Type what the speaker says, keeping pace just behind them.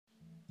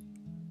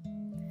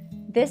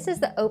This is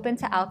the Open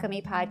to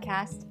Alchemy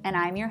podcast, and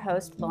I'm your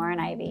host, Lauren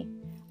Ivy.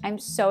 I'm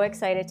so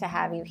excited to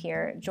have you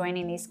here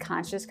joining these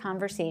conscious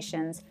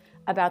conversations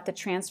about the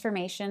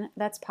transformation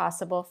that's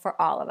possible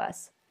for all of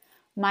us.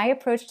 My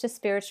approach to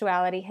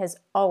spirituality has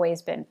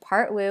always been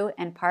part woo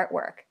and part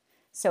work.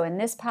 So in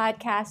this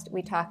podcast,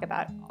 we talk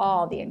about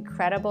all the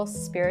incredible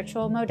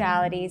spiritual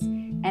modalities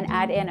and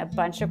add in a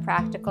bunch of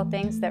practical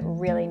things that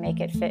really make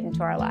it fit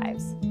into our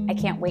lives. I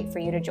can't wait for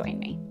you to join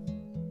me.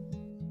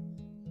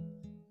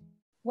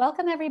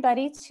 Welcome,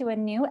 everybody, to a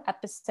new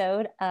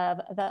episode of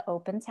the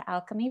Open to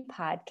Alchemy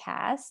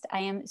podcast. I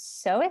am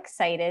so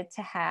excited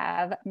to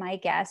have my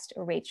guest,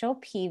 Rachel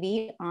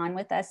Peavy, on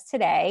with us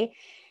today.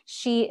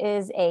 She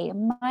is a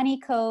money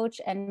coach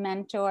and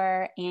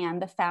mentor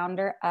and the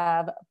founder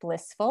of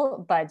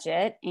Blissful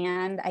Budget.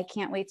 And I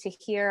can't wait to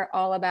hear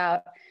all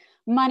about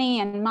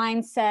money and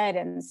mindset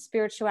and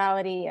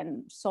spirituality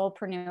and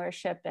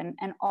soulpreneurship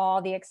and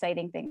all the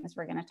exciting things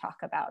we're going to talk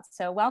about.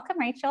 So welcome,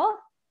 Rachel.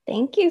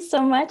 Thank you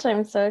so much.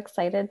 I'm so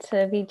excited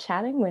to be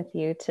chatting with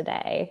you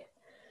today.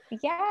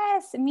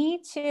 Yes,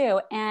 me too.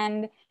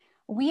 And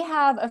we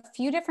have a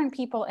few different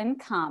people in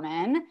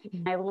common.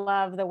 I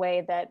love the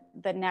way that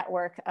the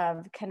network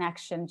of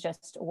connection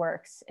just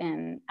works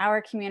in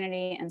our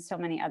community and so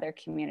many other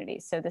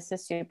communities. So this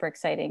is super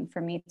exciting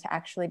for me to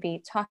actually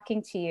be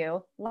talking to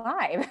you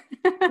live.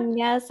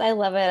 Yes, I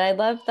love it. I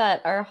love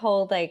that our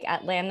whole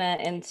Atlanta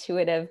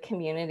intuitive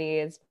community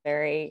is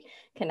very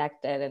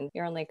connected, and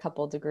you're only a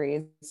couple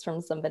degrees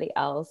from somebody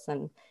else.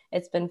 And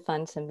it's been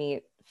fun to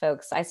meet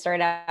folks. I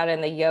started out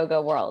in the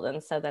yoga world,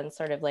 and so then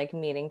sort of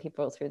meeting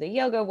people through the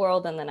yoga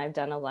world. And then I've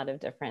done a lot of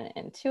different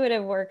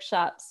intuitive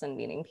workshops and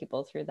meeting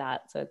people through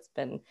that. So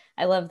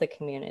I love the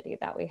community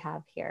that we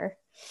have here.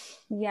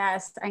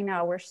 Yes, I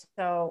know. We're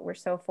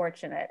so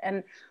fortunate.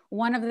 And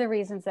one of the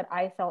reasons that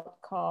I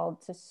felt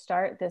called to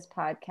start this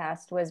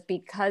podcast was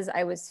because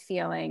I was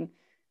feeling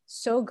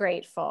so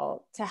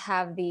grateful to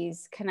have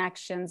these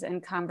connections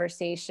and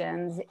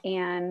conversations.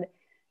 And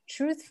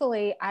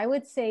truthfully, I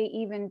would say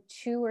even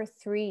 2 or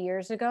 3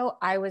 years ago,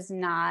 I was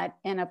not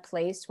in a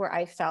place where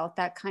I felt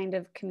that kind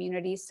of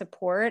community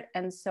support.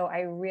 And so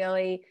I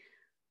really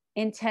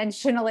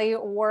intentionally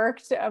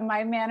worked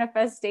my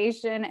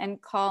manifestation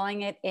and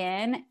calling it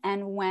in.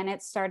 And when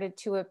it started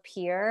to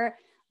appear,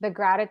 the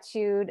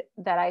gratitude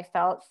that I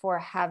felt for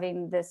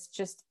having this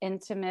just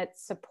intimate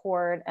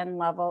support and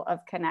level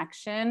of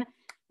connection,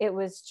 it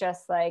was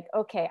just like,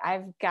 okay,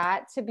 I've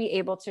got to be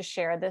able to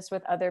share this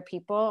with other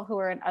people who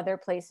are in other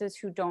places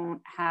who don't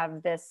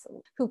have this,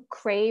 who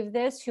crave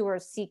this, who are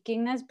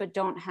seeking this, but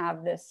don't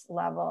have this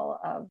level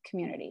of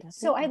community. Definitely.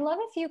 So I'd love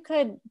if you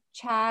could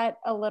chat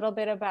a little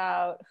bit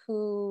about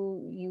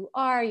who you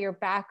are, your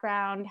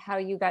background, how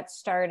you got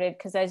started.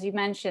 Because as you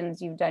mentioned,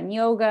 you've done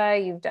yoga,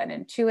 you've done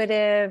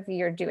intuitive,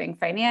 you're doing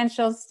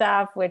financial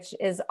stuff, which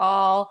is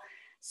all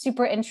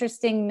super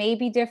interesting,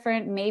 maybe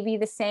different, maybe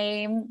the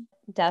same.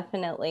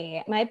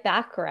 Definitely. My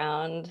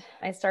background,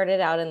 I started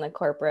out in the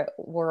corporate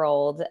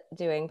world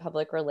doing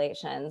public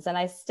relations, and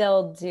I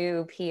still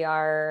do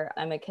PR.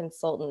 I'm a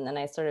consultant, and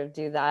I sort of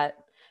do that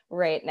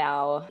right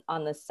now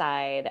on the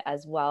side,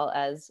 as well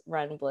as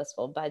run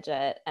Blissful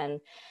Budget. And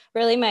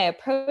really my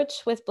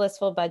approach with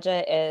Blissful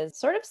Budget is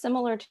sort of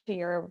similar to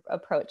your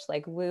approach,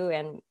 like woo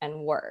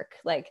and work.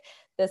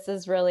 This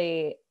is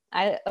really,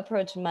 I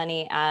approach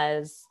money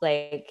as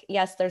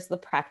yes, there's the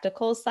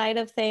practical side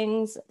of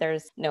things.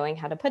 There's knowing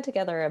how to put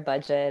together a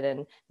budget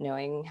and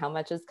knowing how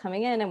much is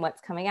coming in and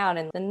what's coming out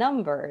and the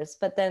numbers.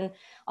 But then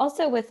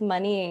also with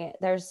money,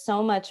 there's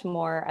so much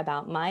more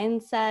about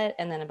mindset,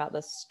 and then about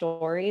the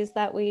stories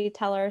that we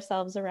tell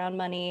ourselves around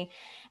money,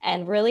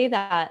 and really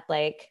that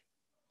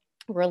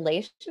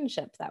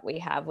relationship that we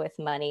have with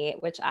money,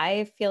 which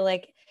I feel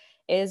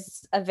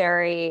is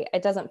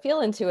it doesn't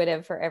feel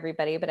intuitive for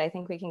everybody, but I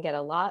think we can get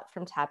a lot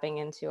from tapping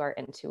into our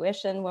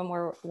intuition when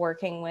we're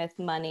working with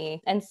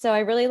money. And so I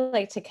really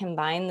like to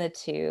combine the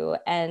two,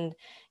 and,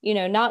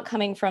 not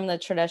coming from the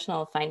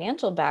traditional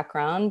financial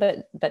background,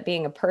 but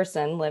being a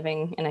person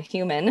living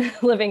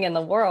in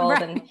the world.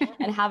 Right.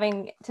 and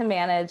having to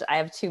manage, I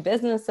have 2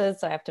 businesses,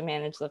 so I have to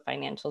manage the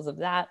financials of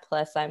that.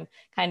 Plus I'm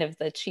kind of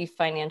the chief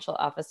financial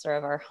officer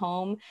of our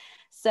home.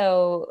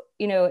 So,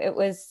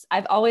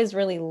 I've always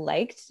really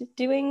liked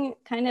doing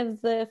kind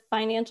of the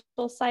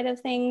financial side of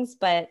things,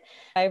 but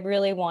I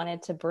really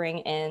wanted to bring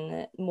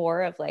in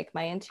more of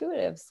my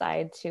intuitive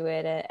side to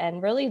it,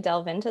 and really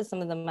delve into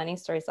some of the money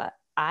stories that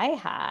I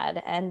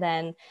had. And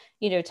then,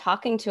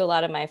 talking to a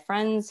lot of my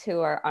friends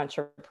who are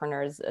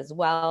entrepreneurs as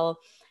well,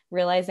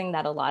 realizing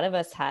that a lot of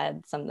us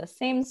had some of the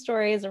same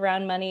stories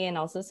around money and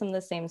also some of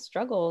the same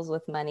struggles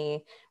with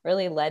money,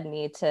 really led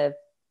me to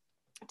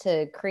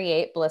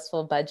create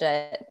Blissful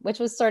Budget, which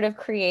was sort of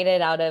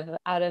created out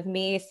of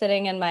me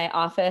sitting in my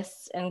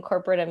office in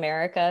corporate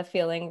America,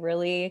 feeling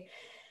really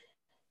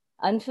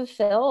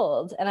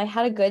unfulfilled. And I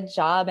had a good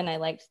job and I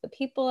liked the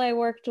people I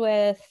worked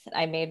with.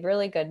 I made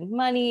really good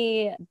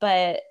money,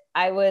 but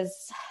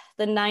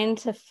the 9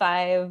 to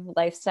 5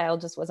 lifestyle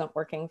just wasn't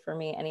working for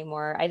me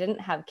anymore. I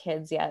didn't have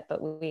kids yet, but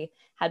we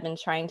had been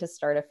trying to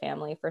start a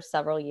family for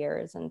several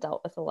years and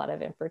dealt with a lot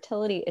of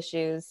infertility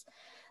issues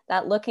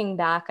that, looking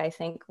back, I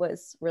think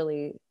was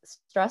really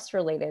stress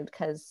related,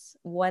 because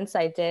once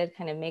I did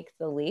kind of make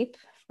the leap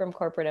from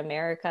corporate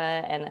America,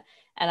 and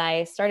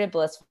I started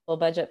Blissful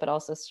Budget, but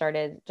also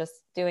started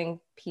just doing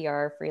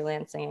PR,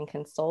 freelancing, and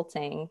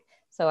consulting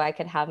so I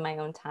could have my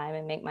own time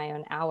and make my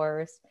own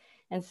hours.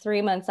 And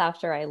 3 months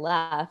after I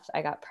left,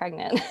 I got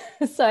pregnant.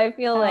 So I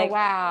feel like,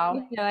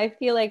 wow, I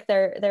feel like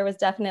there was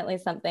definitely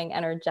something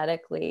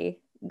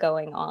energetically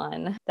going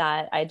on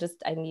that I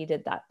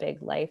needed that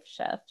big life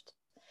shift.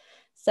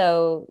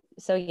 So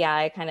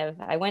yeah,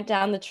 I went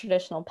down the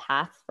traditional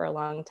path for a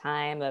long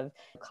time of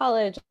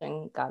college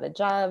and got a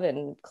job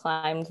and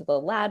climbed the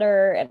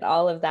ladder and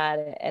all of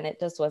that, and it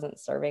just wasn't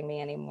serving me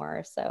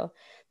anymore. So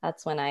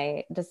that's when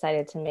I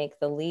decided to make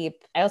the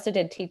leap. I also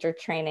did teacher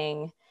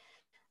training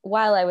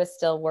while I was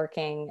still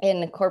working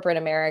in corporate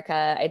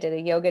America. I did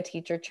a yoga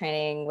teacher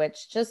training,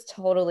 which just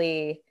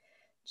totally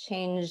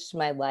changed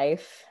my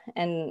life.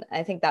 And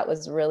I think that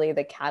was really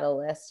the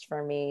catalyst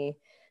for me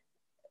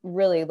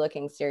really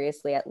looking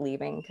seriously at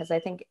leaving, because I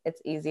think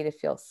it's easy to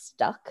feel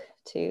stuck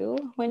too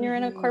when you're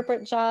in a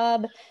corporate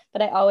job.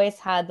 But I always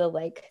had the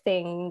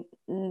thing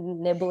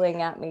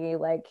nibbling at me,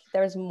 like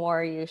there's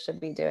more you should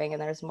be doing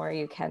and there's more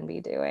you can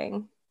be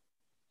doing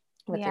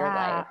with your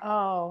life.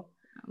 Oh,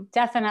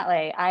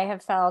 definitely. I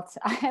have felt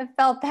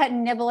that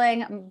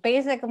nibbling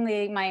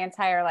basically my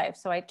entire life.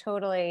 So I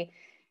totally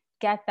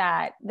get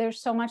that. There's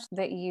so much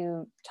that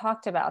you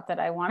talked about that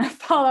I want to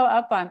follow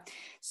up on.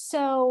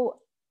 So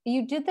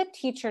you did the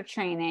teacher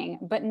training,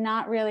 but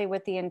not really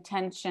with the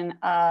intention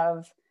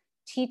of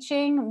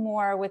teaching,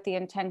 more with the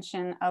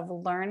intention of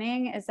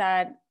learning. Is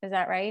that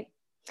right?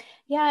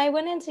 Yeah, I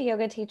went into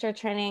yoga teacher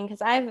training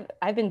because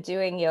I've been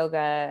doing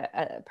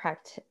yoga,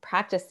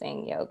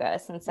 practicing yoga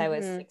since I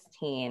was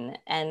 16.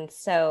 And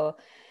so,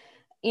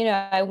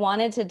 I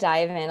wanted to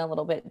dive in a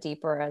little bit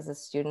deeper as a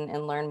student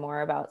and learn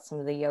more about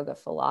some of the yoga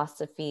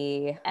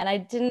philosophy. And I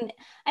think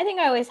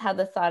I always had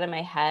the thought in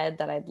my head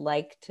that I'd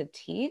like to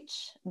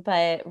teach,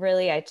 but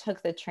really I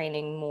took the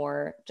training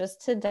more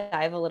just to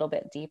dive a little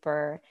bit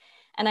deeper.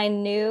 And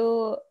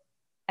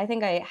I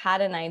think I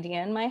had an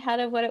idea in my head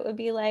of what it would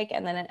be like.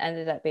 And then it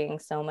ended up being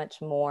so much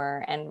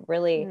more, and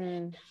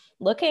really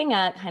looking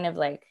at kind of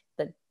like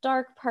the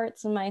dark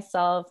parts of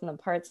myself and the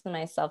parts of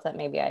myself that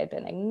maybe I had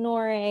been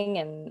ignoring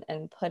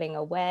and putting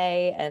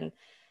away.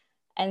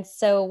 And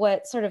so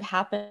what sort of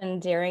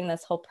happened during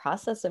this whole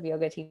process of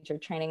yoga teacher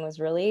training was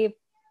really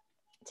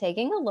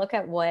taking a look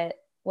at what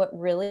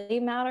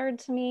really mattered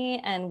to me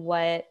and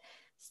what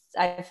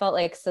I felt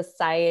like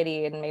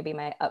society and maybe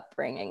my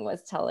upbringing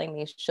was telling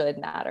me should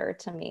matter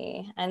to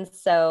me. And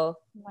so,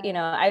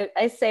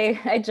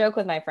 I joke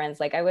with my friends,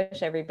 like, I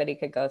wish everybody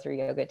could go through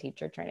yoga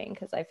teacher training,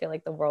 because I feel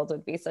like the world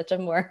would be such a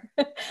more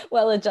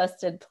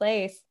well-adjusted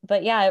place.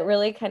 But yeah, it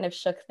really kind of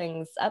shook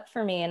things up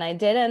for me. And I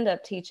did end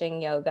up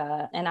teaching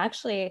yoga, and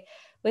actually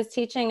was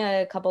teaching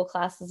a couple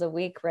classes a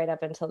week right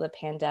up until the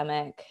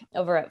pandemic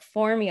over at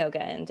Form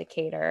Yoga in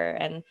Decatur.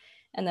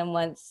 And then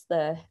once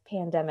the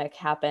pandemic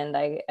happened,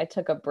 I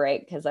took a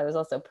break because I was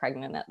also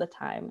pregnant at the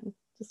time and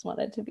just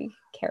wanted to be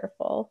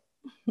careful.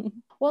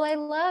 Well, I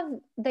love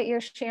that you're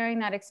sharing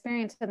that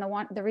experience. And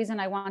the reason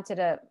I wanted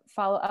to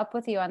follow up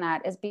with you on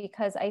that is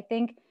because I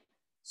think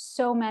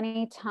so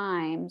many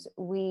times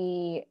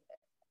we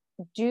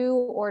do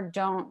or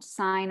don't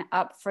sign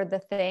up for the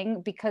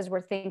thing because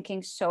we're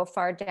thinking so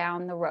far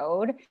down the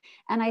road.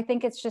 And I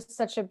think it's just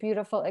such a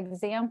beautiful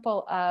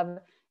example of,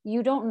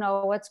 you don't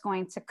know what's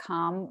going to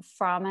come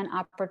from an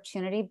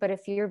opportunity, but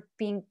if you're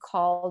being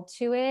called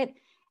to it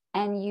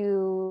and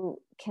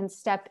you can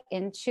step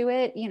into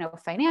it,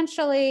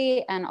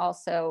 financially, and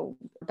also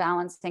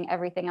balancing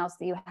everything else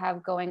that you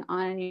have going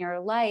on in your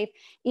life,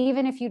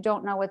 even if you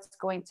don't know what's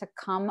going to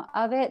come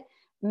of it,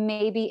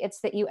 maybe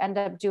it's that you end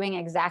up doing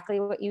exactly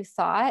what you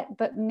thought,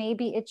 but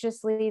maybe it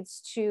just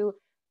leads to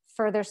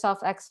further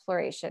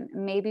self-exploration.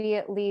 Maybe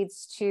it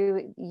leads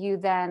to you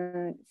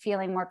then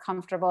feeling more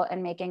comfortable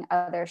and making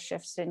other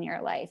shifts in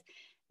your life.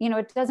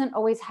 It doesn't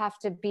always have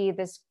to be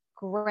this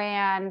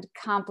grand,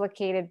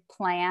 complicated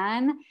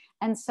plan.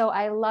 And so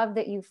I love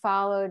that you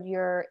followed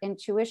your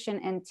intuition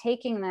in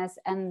taking this,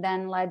 and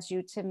then led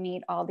you to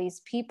meet all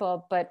these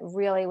people, but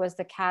really was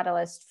the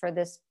catalyst for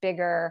this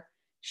bigger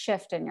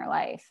shift in your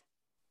life.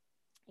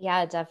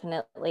 Yeah,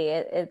 definitely.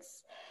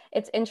 It's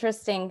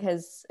interesting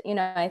because,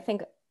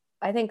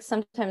 I think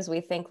sometimes we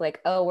think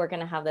like, oh, we're going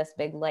to have this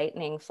big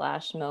lightning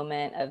flash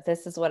moment of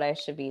this is what I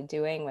should be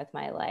doing with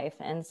my life.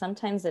 And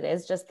sometimes it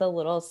is just the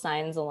little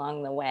signs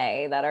along the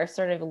way that are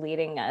sort of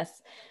leading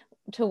us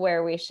to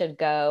where we should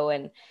go.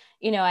 And,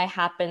 I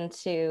happen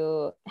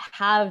to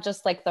have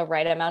just like the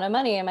right amount of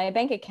money in my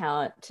bank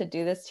account to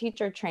do this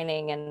teacher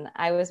training. And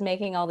I was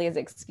making all these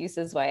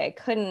excuses why I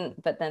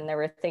couldn't, but then there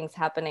were things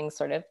happening,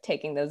 sort of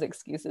taking those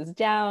excuses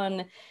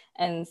down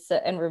and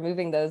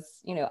removing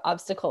those,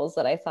 obstacles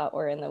that I thought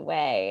were in the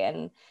way.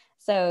 And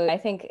So I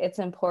think it's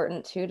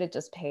important too to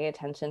just pay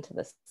attention to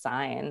the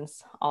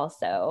signs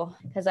also,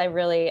 because I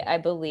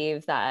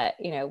believe that,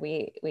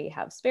 we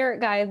have spirit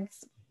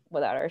guides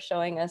that are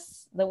showing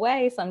us the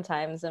way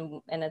sometimes,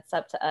 and it's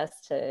up to us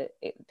to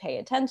pay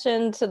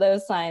attention to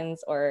those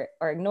signs or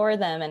ignore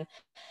them. And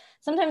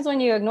sometimes when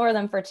you ignore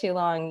them for too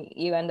long,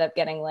 you end up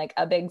getting like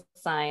a big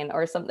sign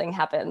or something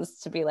happens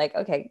to be like,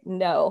 okay,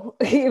 no,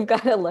 you've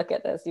got to look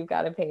at this. You've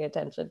got to pay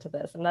attention to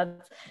this. And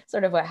that's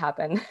sort of what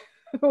happened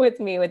with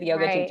me with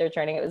yoga teacher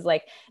training. It was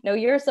like, no,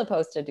 you're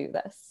supposed to do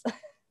this.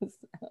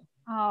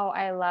 Oh,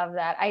 I love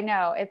that. I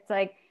know. It's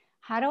like,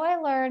 how do I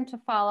learn to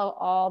follow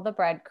all the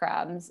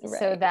breadcrumbs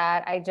so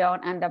that I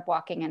don't end up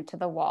walking into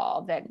the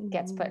wall that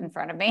gets put in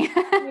front of me?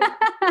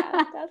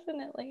 Yeah,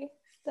 definitely.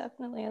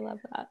 Definitely. I love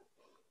that.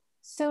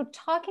 So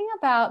talking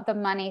about the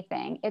money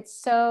thing, it's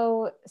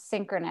so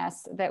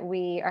synchronous that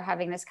we are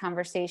having this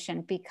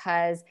conversation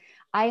because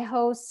I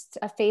host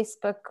a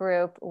Facebook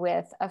group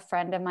with a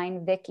friend of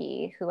mine,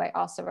 Vicky, who I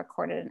also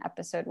recorded an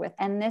episode with.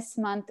 And this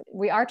month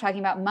we are talking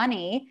about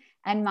money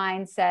and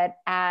mindset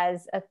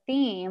as a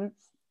theme.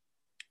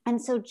 And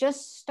so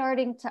just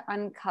starting to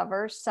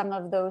uncover some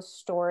of those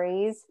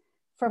stories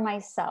for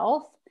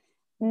myself,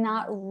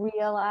 not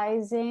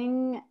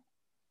realizing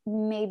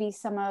maybe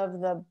some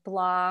of the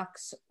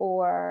blocks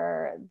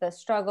or the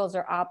struggles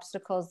or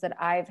obstacles that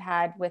I've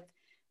had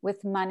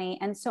with money.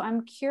 And so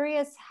I'm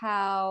curious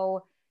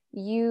how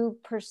you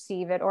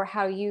perceive it or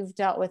how you've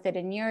dealt with it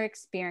in your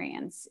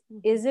experience.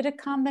 Is it a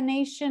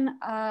combination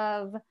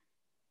of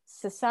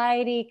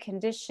society,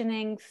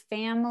 conditioning,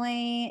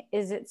 family?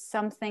 Is it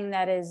something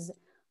that is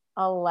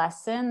a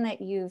lesson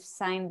that you've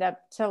signed up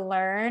to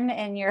learn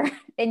in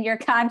your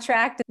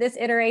contract, this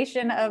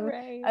iteration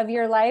of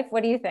your life?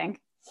 What do you think?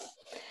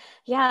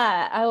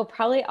 Yeah,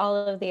 probably all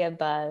of the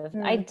above.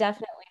 I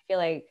definitely feel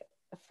like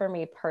for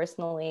me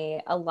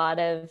personally, a lot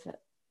of,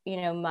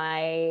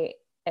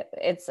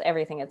 it's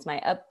everything. It's my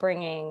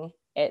upbringing,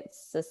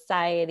 it's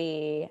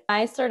society.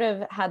 I sort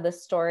of had the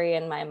story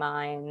in my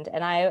mind,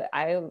 and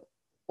I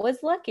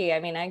was lucky. I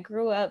mean, I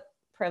grew up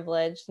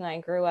privileged, and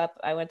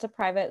I went to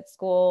private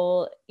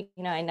school.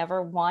 I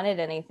never wanted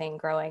anything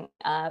growing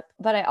up,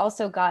 but I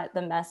also got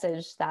the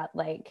message that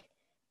like,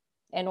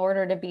 in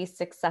order to be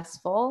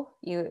successful,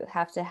 you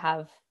have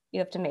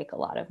to make a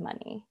lot of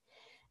money.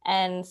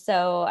 And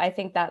so I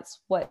think that's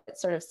what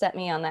sort of set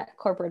me on that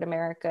corporate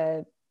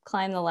America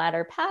climb the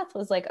ladder path,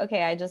 was like,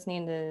 okay,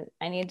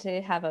 I need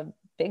to have a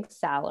big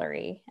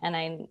salary,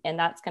 and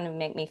that's going to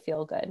make me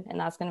feel good, and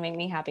that's going to make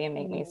me happy and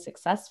make me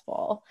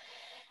successful.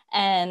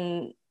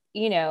 And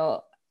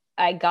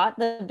I got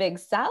the big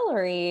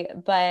salary,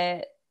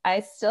 but I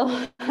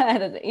still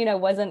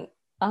wasn't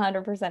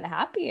 100%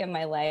 happy in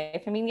my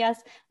life. I mean,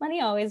 yes,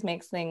 money always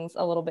makes things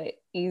a little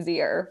bit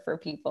easier for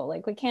people.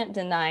 Like, we can't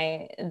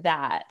deny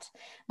that,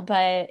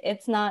 but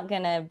it's not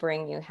going to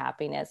bring you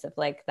happiness if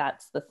like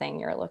that's the thing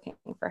you're looking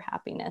for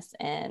happiness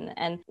in.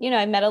 And,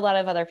 I met a lot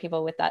of other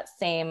people with that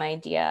same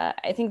idea.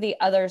 I think the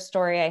other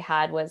story I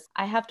had was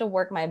I have to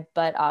work my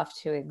butt off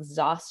to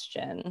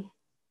exhaustion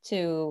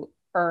to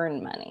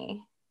earn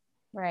money.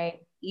 Right.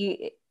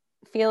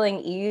 Feeling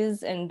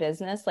ease in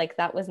business, like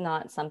that was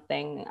not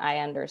something I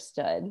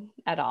understood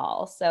at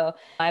all. So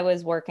I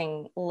was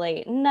working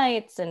late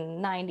nights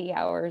and 90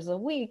 hours a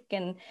week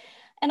and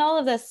all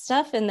of this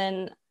stuff. And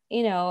then,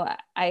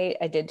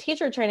 I did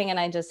teacher training and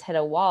I just hit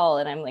a wall,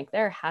 and I'm like,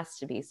 there has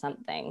to be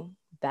something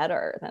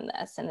better than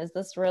this. And is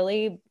this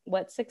really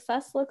what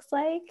success looks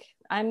like?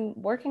 I'm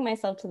working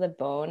myself to the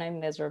bone. I'm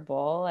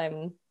miserable.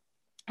 I'm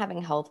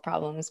having health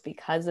problems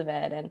because of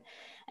it.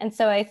 And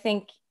so I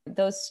think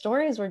those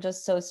stories were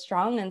just so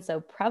strong and so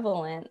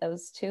prevalent,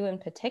 those two in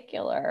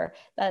particular,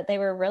 that they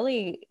were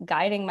really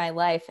guiding my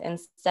life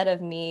instead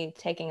of me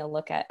taking a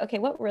look at, okay,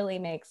 what really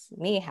makes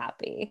me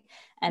happy?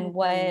 And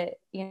what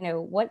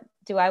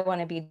do I want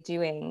to be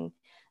doing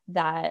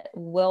that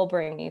will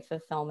bring me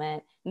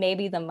fulfillment?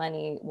 Maybe the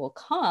money will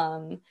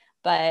come,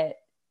 but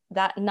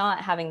that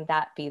not having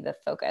that be the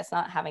focus,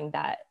 not having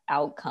that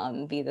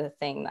outcome be the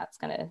thing that's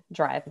going to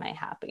drive my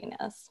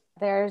happiness.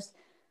 There's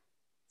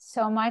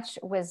so much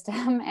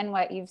wisdom in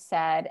what you've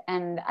said,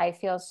 and I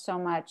feel so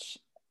much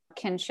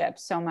kinship,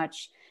 so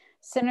much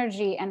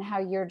synergy in how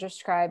you're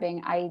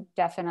describing. I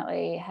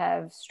definitely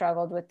have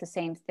struggled with the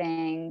same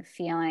thing,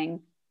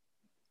 feeling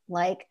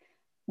like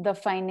the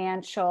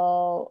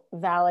financial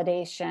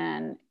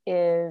validation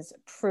is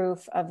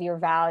proof of your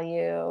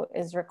value,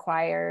 is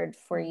required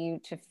for you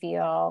to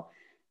feel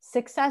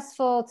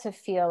successful, to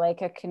feel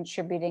like a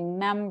contributing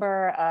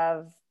member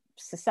of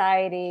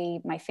society,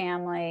 my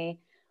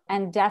family,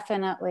 and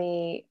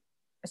definitely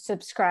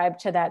subscribe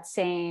to that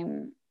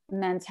same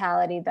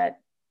mentality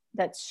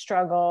that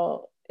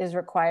struggle is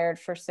required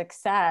for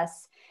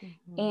success.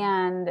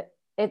 And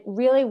it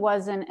really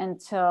wasn't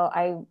until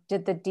I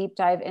did the deep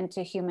dive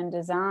into human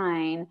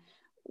design,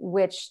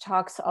 which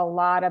talks a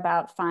lot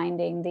about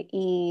finding the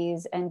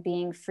ease and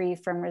being free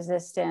from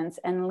resistance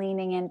and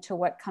leaning into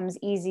what comes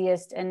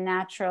easiest and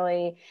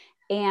naturally.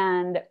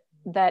 And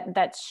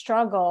that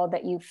struggle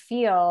that you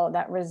feel,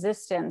 that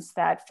resistance,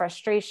 that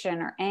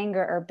frustration or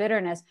anger or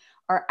bitterness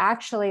are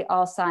actually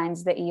all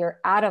signs that you're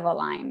out of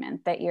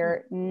alignment, that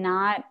you're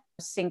not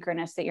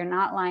synchronous, that you're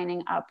not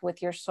lining up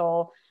with your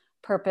soul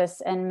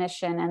purpose and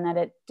mission, and that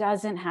it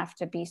doesn't have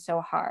to be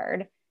so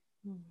hard.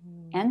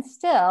 Mm-hmm. And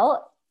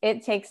still,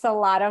 it takes a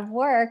lot of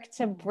work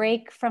to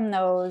break from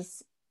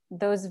those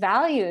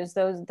values,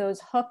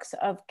 those hooks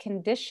of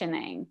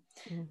conditioning.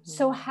 Mm-hmm.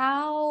 So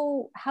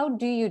how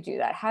do you do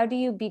that? How do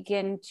you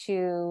begin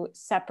to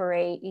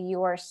separate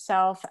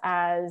yourself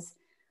as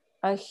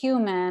a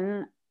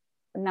human,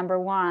 number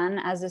one,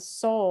 as a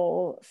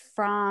soul,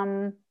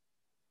 from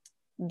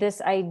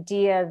this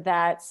idea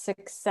that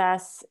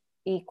success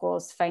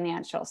equals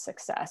financial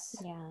success?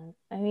 Yeah.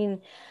 I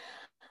mean,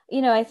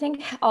 I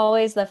think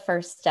always the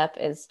first step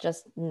is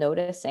just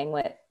noticing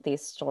what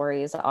these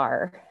stories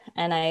are.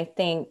 And I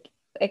think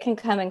it can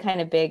come in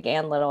kind of big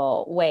and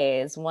little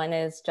ways. One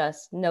is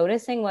just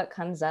noticing what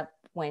comes up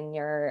when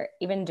you're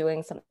even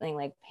doing something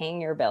like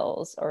paying your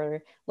bills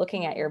or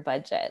looking at your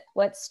budget,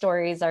 what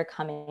stories are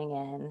coming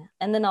in,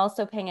 and then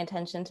also paying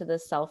attention to the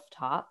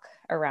self-talk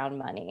around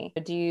money.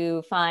 Do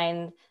you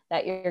find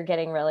that you're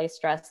getting really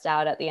stressed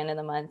out at the end of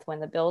the month when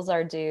the bills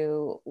are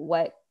due?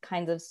 What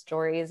kinds of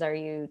stories are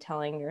you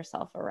telling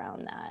yourself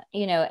around that?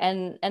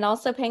 And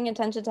also paying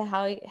attention to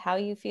how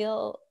you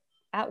feel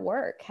at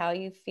work, how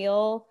you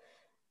feel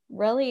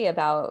really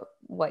about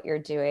what you're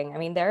doing. I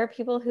mean, there are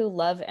people who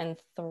love and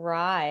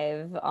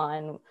thrive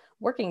on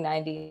working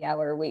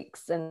 90-hour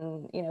weeks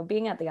and,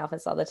 being at the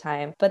office all the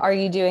time. But are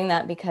you doing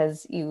that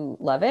because you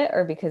love it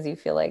or because you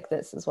feel like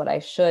this is what I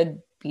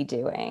should be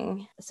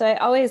doing? So I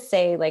always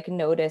say, like,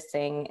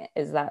 noticing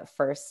is that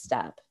first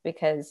step,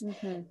 because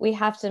we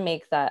have to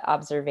make that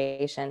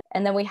observation,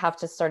 and then we have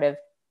to sort of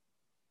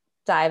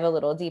dive a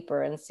little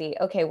deeper and see,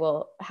 okay,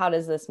 well, how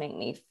does this make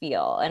me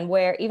feel? And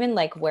where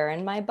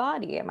in my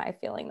body am I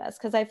feeling this?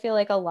 Because I feel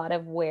like a lot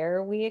of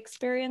where we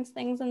experience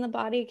things in the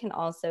body can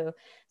also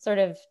sort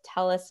of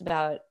tell us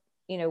about,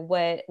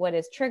 what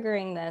is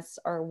triggering this,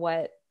 or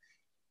what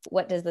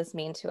does this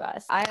mean to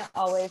us? I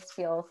always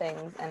feel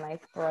things in my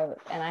throat,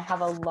 and I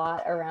have a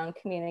lot around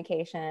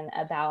communication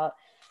about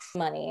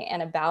money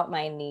and about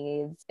my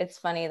needs. It's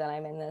funny that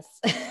I'm in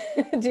this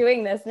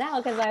doing this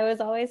now, because I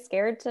was always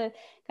scared to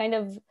kind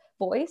of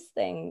voice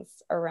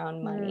things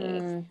around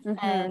money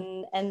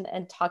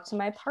and talk to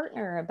my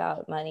partner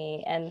about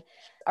money. And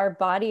our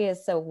body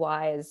is so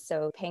wise.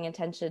 So paying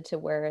attention to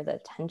where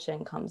the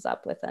tension comes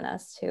up within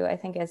us too, I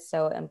think is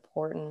so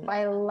important.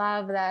 I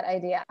love that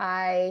idea.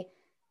 I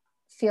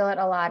feel it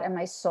a lot in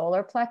my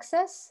solar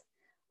plexus,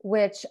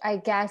 which I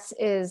guess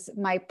is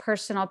my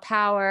personal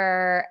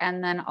power,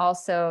 and then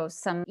also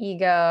some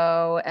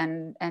ego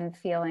and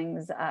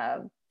feelings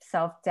of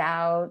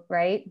self-doubt,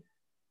 right?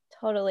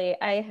 Totally.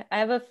 I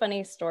have a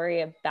funny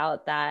story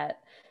about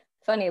that.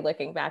 Funny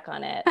looking back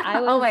on it.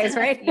 Always,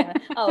 right? Yeah,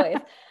 always.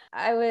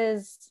 I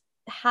was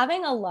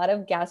having a lot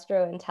of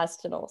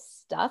gastrointestinal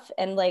stuff,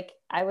 and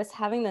I was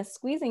having this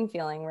squeezing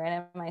feeling right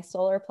in my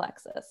solar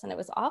plexus, and it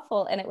was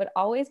awful. And it would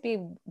always be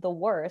the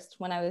worst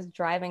when I was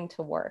driving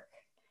to work.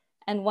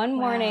 And one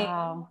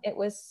morning it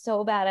was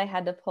so bad I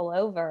had to pull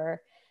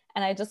over,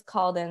 and I just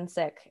called in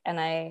sick and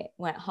I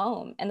went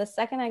home. And the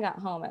second I got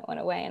home, it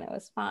went away and it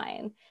was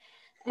fine.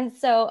 And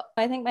so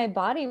I think my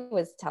body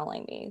was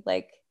telling me,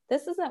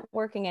 this isn't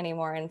working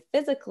anymore. And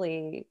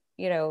physically,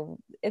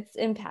 it's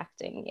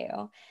impacting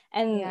you.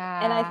 And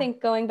I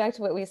think going back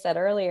to what we said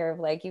earlier,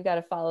 you got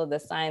to follow the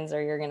signs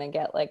or you're going to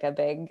get a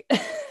big,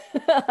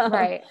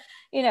 right.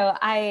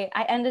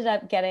 I ended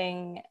up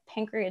getting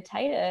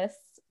pancreatitis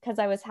because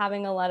I was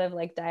having a lot of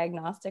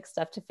diagnostic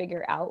stuff to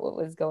figure out what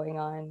was going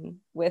on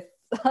with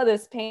all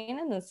this pain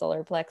in the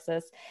solar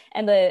plexus,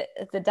 and the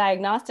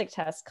diagnostic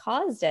test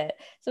caused it.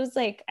 So it's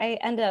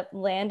I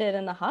landed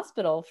in the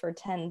hospital for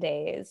 10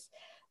 days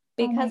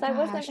because I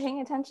wasn't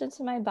paying attention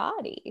to my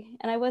body,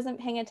 and I wasn't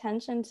paying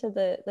attention to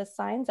the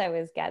signs I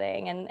was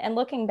getting. And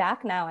looking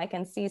back now, I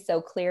can see so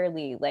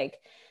clearly,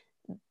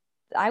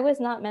 I was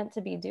not meant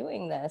to be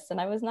doing this, and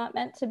I was not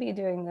meant to be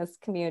doing this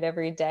commute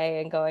every day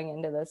and going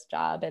into this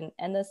job.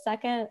 And the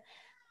second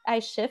I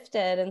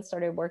shifted and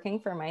started working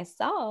for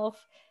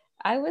myself,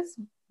 I was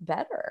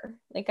better.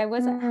 I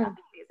wasn't having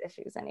these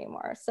issues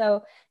anymore.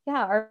 So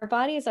yeah, our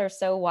bodies are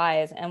so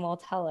wise and will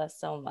tell us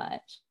so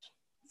much.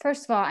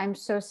 First of all, I'm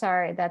so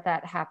sorry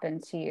that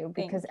happened to you,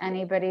 because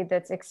anybody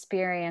that's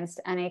experienced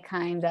any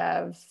kind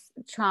of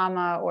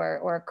trauma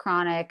or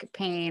chronic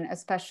pain,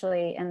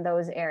 especially in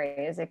those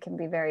areas, it can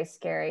be very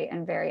scary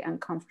and very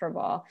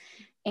uncomfortable.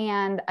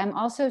 And I'm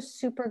also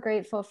super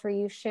grateful for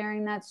you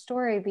sharing that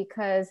story,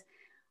 because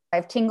I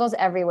have tingles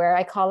everywhere.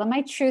 I call them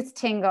my truth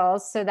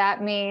tingles. So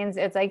that means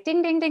it's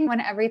ding, ding, ding when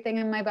everything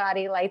in my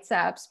body lights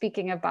up,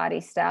 speaking of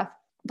body stuff.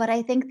 But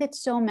I think that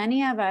so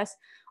many of us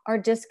are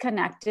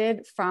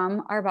disconnected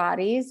from our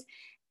bodies,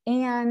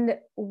 and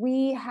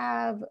we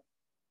have,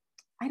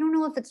 I don't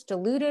know if it's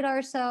deluded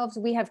ourselves,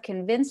 we have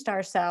convinced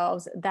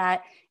ourselves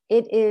that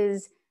it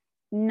is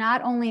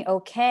not only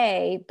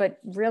okay, but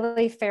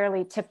really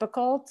fairly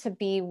typical to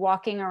be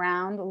walking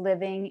around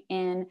living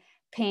in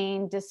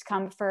pain,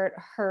 discomfort,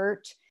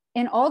 hurt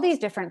in all these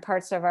different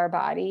parts of our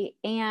body.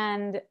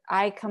 And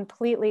I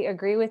completely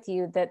agree with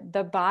you that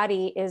the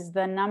body is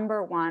the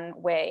number one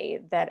way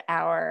that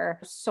our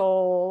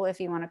soul, if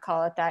you want to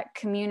call it that,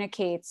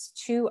 communicates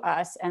to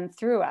us and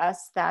through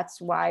us.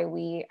 That's why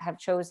we have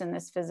chosen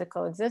this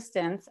physical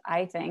existence,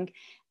 I think.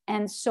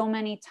 And so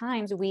many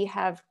times we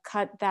have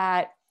cut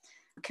that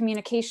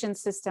communication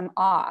system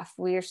off.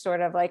 We're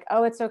sort of like,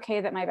 oh, it's okay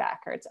that my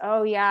back hurts.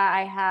 Oh yeah,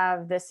 I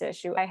have this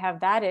issue. I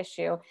have that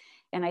issue.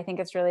 And I think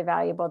it's really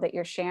valuable that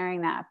you're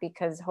sharing that,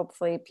 because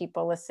hopefully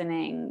people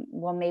listening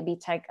will maybe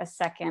take a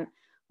second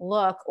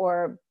look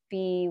or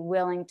be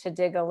willing to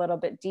dig a little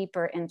bit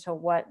deeper into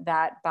what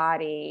that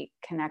body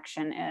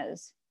connection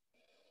is.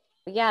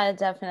 Yeah,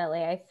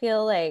 definitely. I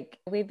feel like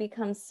we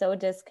become so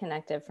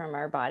disconnected from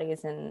our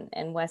bodies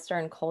in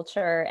Western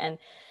culture,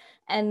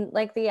 and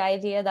like the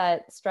idea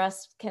that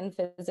stress can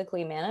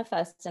physically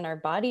manifest in our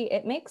body,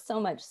 it makes so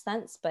much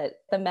sense, but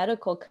the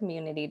medical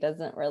community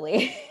doesn't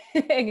really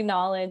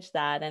acknowledge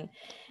that.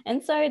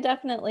 And so I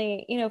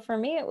definitely, for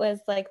me, it was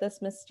like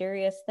this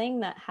mysterious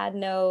thing that had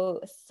no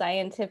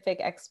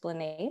scientific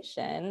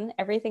explanation.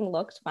 Everything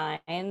looked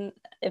fine.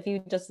 If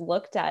you just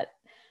looked at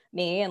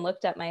me and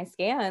looked at my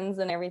scans,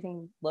 and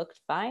everything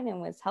looked fine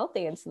and was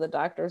healthy. And so the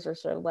doctors were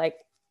sort of like,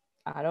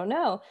 I don't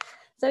know.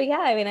 So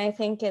yeah, I mean, I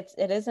think it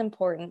is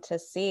important to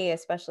see,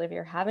 especially if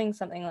you're having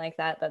something like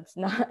that that's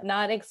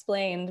not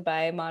explained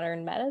by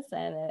modern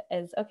medicine,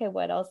 is okay,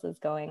 what else is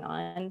going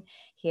on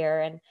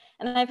here? And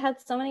I've had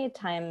so many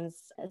times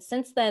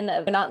since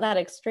then, not that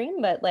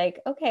extreme, but like,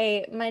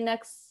 okay, my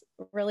neck's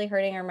really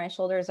hurting or my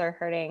shoulders are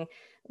hurting.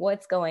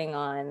 What's going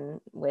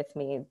on with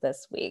me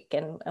this week?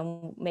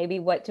 And maybe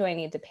what do I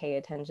need to pay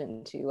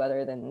attention to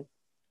other than,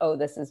 oh,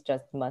 this is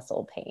just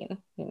muscle pain,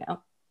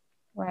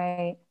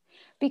 Right.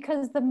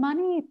 Because the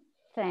money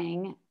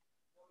thing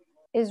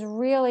is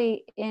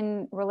really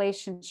in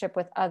relationship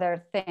with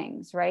other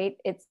things, right?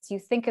 You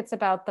think it's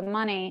about the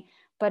money,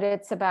 but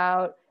it's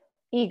about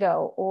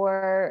ego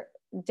or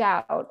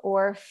doubt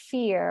or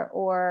fear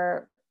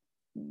or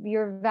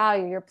your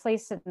value, your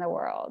place in the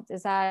world.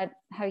 Is that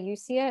how you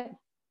see it?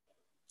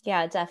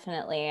 Yeah,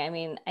 definitely. I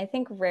mean, I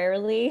think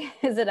rarely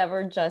is it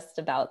ever just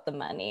about the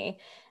money.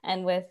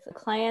 And with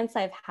clients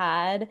I've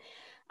had,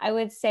 I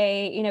would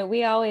say,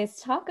 we always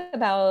talk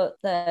about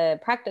the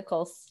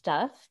practical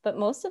stuff, but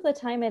most of the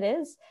time it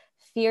is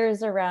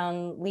fears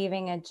around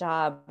leaving a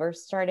job or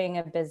starting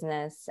a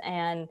business,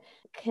 and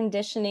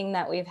conditioning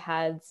that we've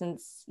had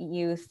since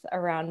youth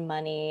around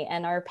money,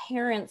 and our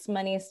parents'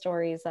 money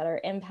stories that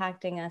are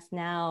impacting us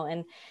now.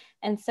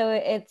 And so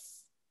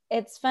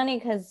it's funny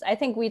because I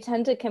think we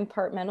tend to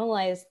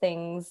compartmentalize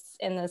things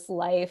in this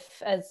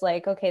life as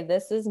like, okay,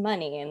 this is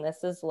money and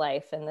this is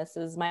life and this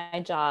is my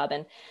job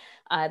and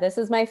this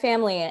is my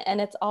family. And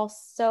it's all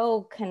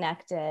so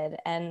connected.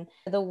 And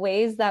the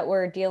ways that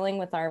we're dealing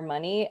with our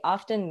money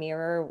often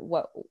mirror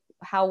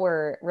how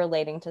we're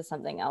relating to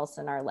something else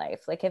in our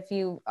life. Like if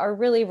you are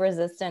really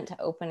resistant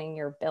to opening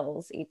your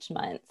bills each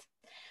month,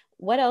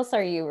 what else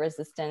are you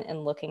resistant in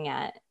looking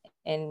at?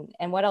 And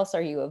what else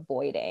are you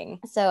avoiding?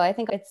 So I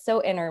think it's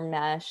so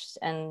intermeshed,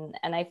 and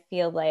I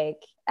feel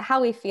like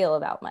how we feel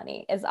about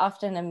money is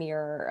often a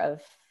mirror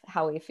of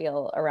how we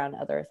feel around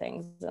other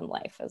things in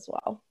life as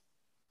well.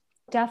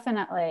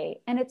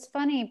 Definitely. And it's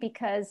funny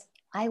because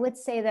I would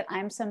say that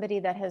I'm somebody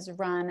that has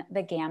run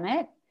the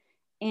gamut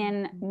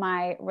in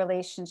my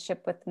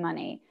relationship with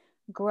money.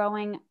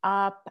 Growing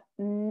up,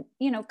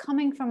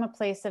 coming from a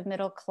place of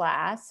middle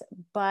class,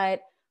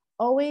 but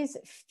always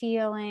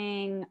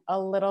feeling a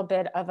little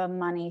bit of a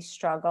money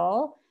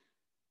struggle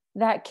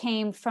that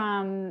came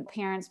from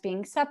parents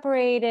being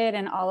separated.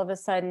 And all of a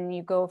sudden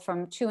you go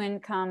from two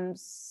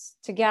incomes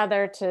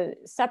together to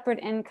separate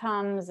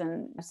incomes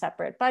and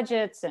separate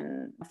budgets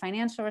and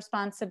financial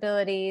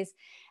responsibilities.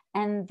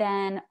 And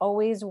then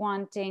always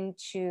wanting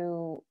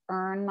to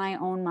earn my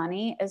own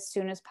money as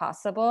soon as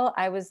possible.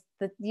 I was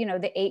the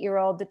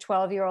 8-year-old, the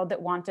 12-year-old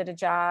that wanted a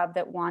job,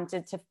 that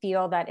wanted to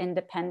feel that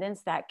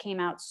independence. That came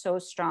out so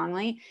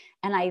strongly.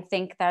 And I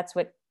think that's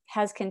what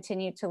has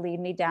continued to lead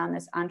me down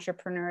this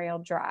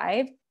entrepreneurial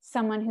drive.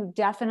 Someone who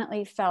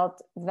definitely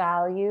felt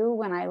value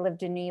when I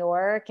lived in New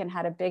York and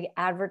had a big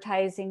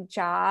advertising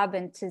job,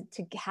 and to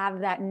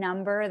have that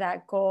number,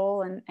 that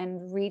goal,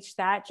 and reach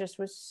that just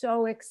was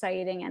so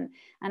exciting.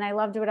 And I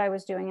loved what I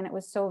was doing, and it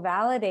was so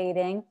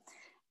validating.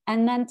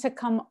 And then to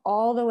come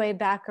all the way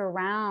back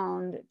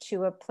around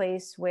to a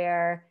place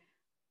where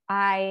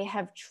I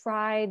have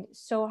tried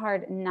so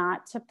hard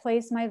not to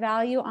place my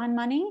value on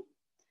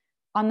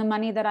the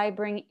money that I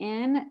bring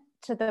in,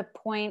 to the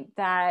point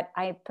that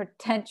I'm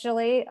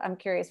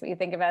curious what you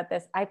think about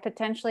this, I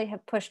potentially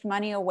have pushed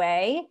money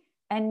away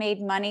and made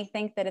money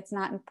think that it's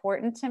not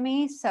important to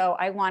me. So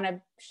I want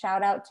to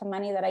shout out to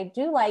money that I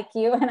do like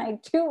you, and I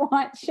do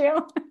want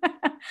you.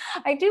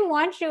 I do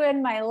want you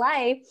in my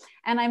life.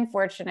 And I'm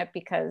fortunate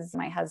because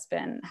my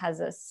husband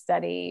has a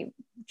steady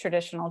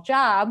traditional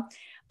job.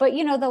 But,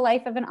 you know, the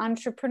life of an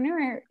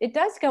entrepreneur, it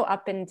does go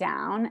up and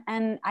down.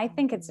 And I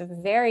think it's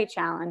very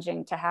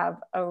challenging to have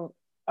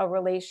a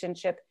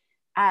relationship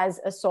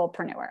as a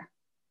solopreneur.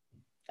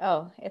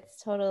 Oh,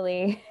 it's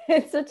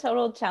it's a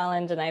total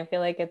challenge. And I feel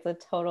like it's a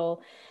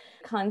total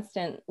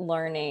constant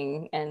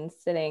learning and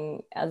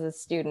sitting as a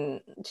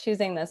student,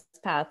 choosing this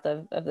path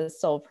of the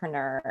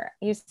solopreneur.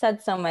 You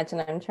said so much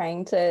and I'm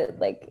trying to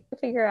like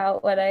figure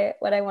out what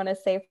I want to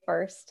say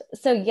first.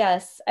 So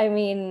yes, I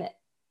mean,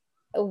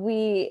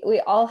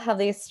 we all have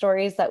these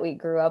stories that we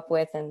grew up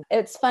with, and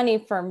it's funny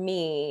for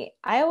me,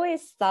 I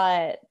always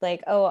thought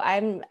like, oh,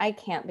 I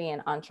can't be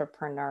an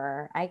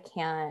entrepreneur, I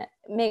can't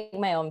make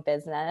my own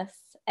business.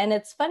 And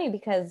it's funny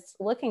because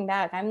looking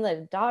back, I'm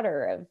the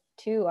daughter of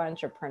two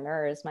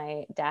entrepreneurs.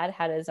 My dad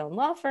had his own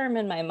law firm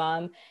and my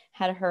mom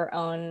had her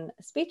own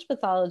speech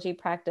pathology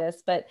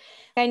practice, but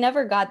I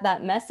never got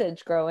that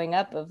message growing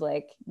up of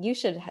like, you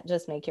should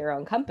just make your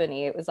own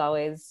company. It was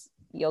always,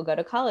 you'll go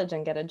to college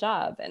and get a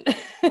job. And,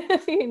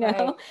 you know,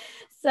 right.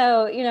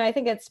 So, you know, I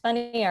think it's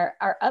funny,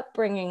 our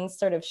upbringing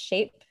sort of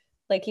shape,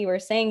 like you were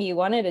saying, you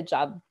wanted a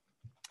job,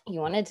 you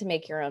wanted to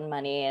make your own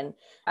money. And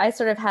I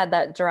sort of had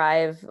that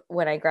drive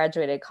when I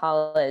graduated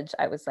college.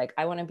 I was like,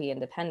 I want to be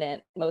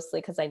independent, mostly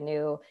because I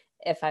knew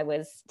if I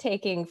was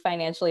taking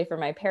financially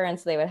from my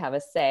parents, they would have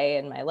a say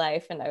in my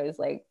life. And I was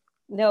like,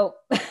 nope.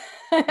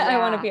 Yeah. I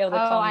want to be able to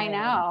call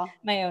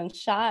my own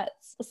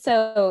shots.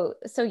 So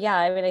yeah,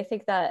 I mean, I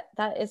think that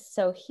is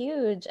so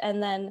huge.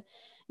 And then,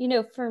 you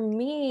know, for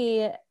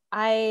me,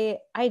 I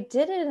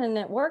did it and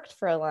it worked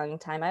for a long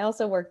time. I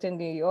also worked in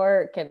New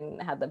York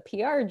and had the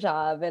PR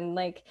job, and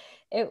like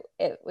it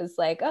was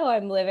like, oh,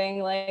 I'm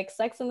living like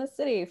Sex and the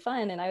City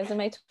fun. And I was in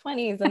my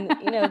 20s, and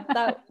you know,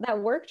 that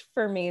worked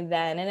for me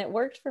then, and it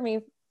worked for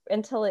me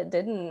until it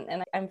didn't.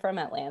 And I'm from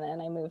Atlanta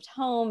and I moved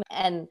home,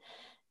 and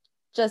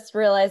just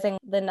realizing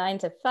the 9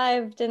 to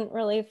 5 didn't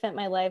really fit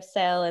my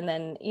lifestyle. And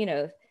then, you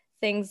know,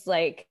 things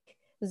like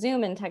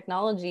Zoom and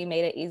technology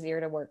made it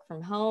easier to work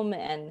from home.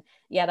 And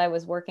yet I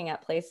was working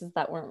at places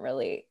that weren't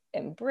really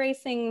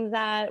embracing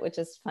that, which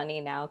is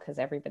funny now because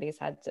everybody's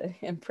had to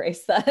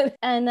embrace that.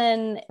 And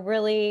then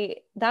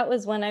really, that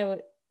was when I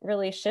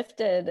really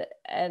shifted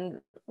and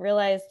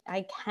realized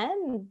I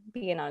can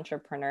be an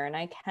entrepreneur and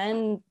I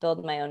can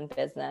build my own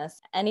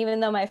business. And even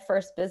though my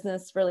first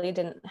business really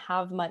didn't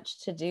have much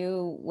to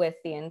do with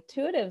the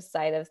intuitive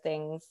side of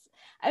things,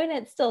 I mean,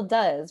 it still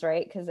does,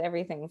 right? Because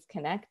everything's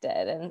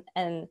connected.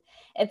 And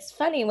it's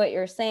funny what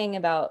you're saying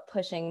about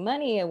pushing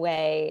money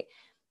away.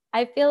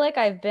 I feel like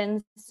I've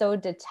been so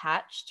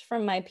detached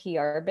from my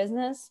PR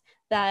business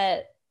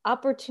that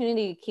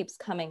opportunity keeps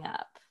coming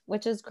up,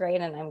 which is great.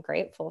 And I'm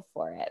grateful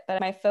for it.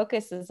 But my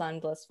focus is on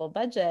Blissful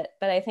Budget.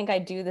 But I think I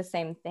do the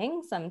same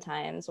thing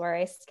sometimes where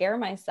I scare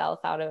myself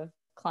out of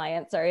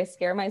clients, or I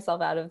scare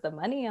myself out of the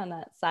money on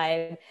that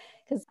side.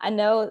 Because I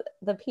know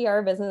the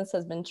PR business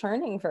has been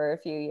churning for a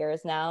few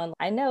years now, and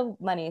I know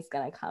money's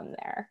going to come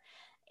there.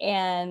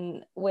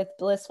 And with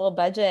Blissful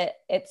Budget,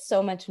 it's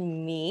so much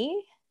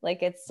me.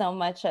 Like it's so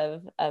much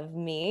of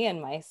me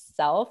and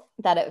myself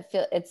that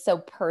it's so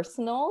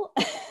personal.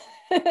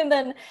 And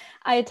then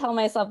I tell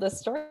myself this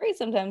story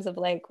sometimes of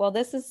like, well,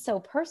 this is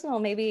so personal.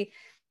 Maybe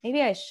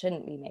I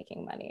shouldn't be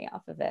making money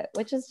off of it,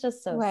 which is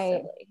just so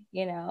silly,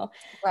 you know?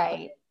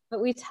 Right. But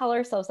we tell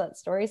ourselves that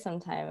story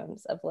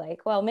sometimes of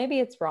like, well, maybe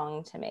it's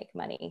wrong to make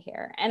money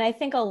here. And I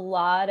think a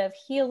lot of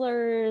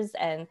healers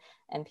and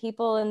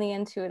people in the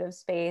intuitive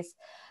space,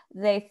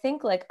 they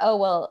think like, oh,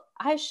 well,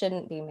 I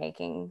shouldn't be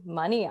making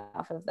money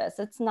off of this.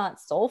 It's not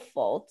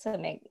soulful to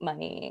make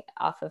money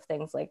off of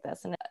things like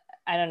this. And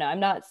I don't know, I'm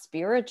not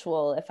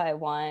spiritual if I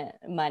want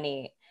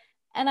money.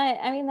 And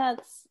I mean,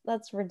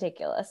 that's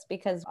ridiculous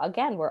because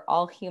again, we're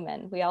all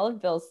human. We all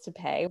have bills to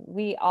pay.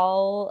 We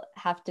all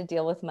have to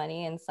deal with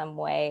money in some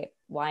way.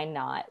 Why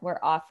not? We're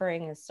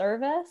offering a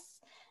service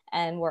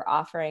and we're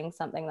offering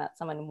something that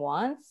someone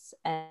wants.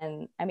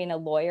 And I mean, a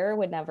lawyer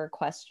would never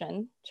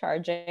question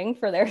charging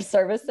for their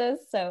services.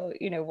 So,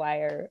 you know, why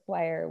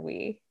are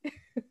we?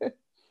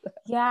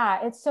 Yeah,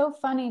 it's so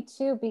funny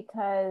too,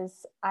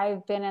 because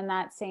I've been in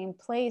that same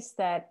place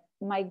that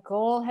my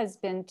goal has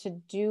been to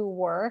do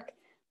work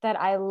that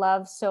I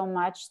love so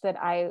much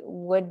that I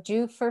would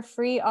do for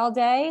free all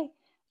day.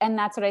 And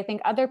that's what I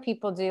think other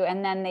people do.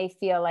 And then they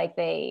feel like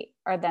they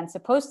are then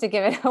supposed to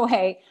give it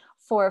away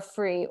for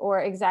free,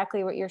 or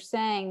exactly what you're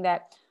saying,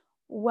 that,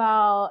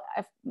 well,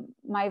 if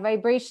my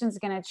vibration is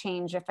going to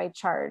change if I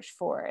charge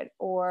for it,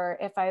 or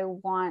if I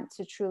want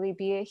to truly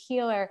be a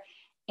healer.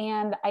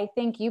 And I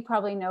think you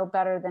probably know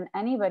better than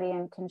anybody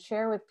and can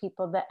share with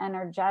people the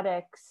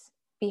energetics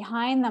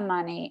behind the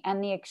money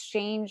and the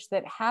exchange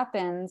that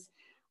happens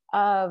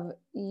of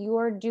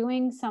you're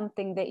doing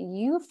something that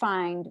you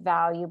find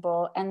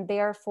valuable, and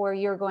therefore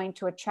you're going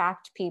to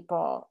attract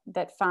people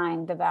that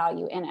find the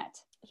value in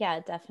it.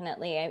 Yeah,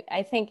 definitely.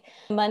 I think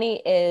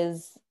money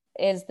is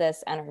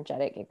this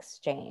energetic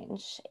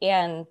exchange,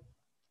 and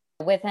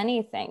with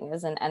anything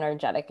is an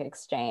energetic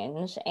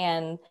exchange.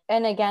 And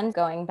again,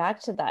 going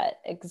back to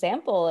that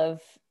example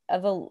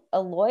a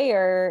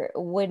lawyer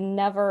would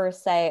never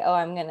say,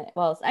 oh,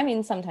 well, I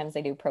mean, sometimes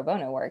they do pro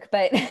bono work,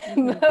 but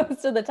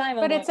most of the time,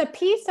 but it's a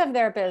piece of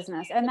their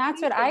business. And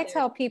that's what I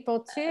tell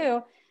people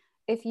too.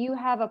 If you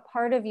have a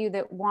part of you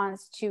that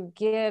wants to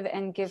give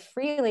and give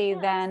freely,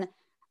 then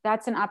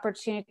that's an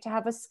opportunity to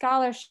have a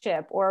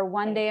scholarship, or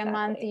one day a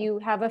month you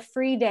have a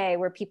free day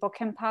where people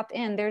can pop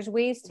in. There's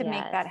ways to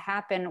make that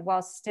happen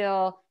while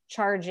still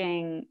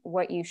charging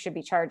what you should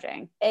be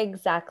charging.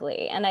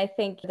 Exactly. And I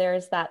think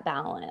there's that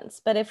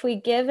balance. But if we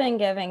give and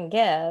give and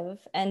give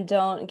and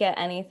don't get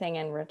anything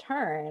in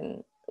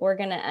return, we're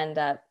going to end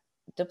up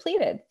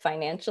depleted,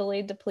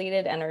 financially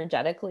depleted,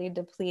 energetically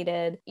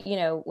depleted,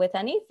 with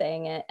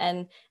anything.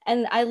 And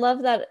I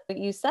love that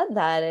you said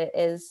that. It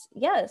is,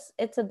 yes,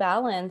 it's a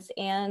balance,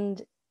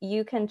 and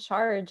you can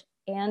charge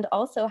and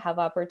also have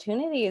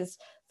opportunities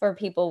for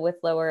people with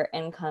lower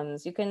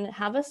incomes. You can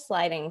have a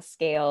sliding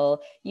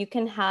scale. You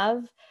can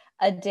have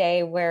a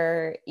day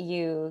where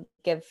you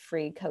give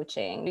free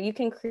coaching. You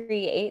can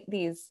create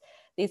these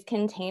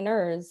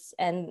containers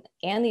and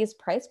these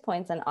price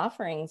points and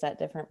offerings at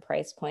different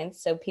price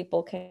points, so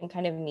people can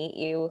kind of meet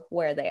you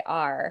where they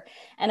are.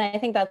 And I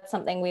think that's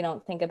something we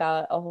don't think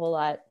about a whole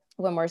lot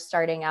when we're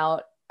starting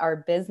out our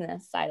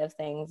business side of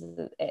things,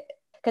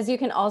 because you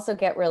can also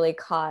get really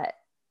caught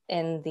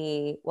in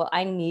well,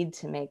 I need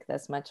to make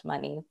this much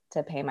money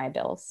to pay my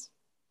bills.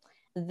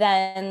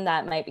 Then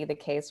that might be the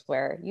case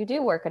where you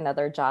do work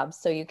another job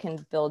so you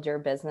can build your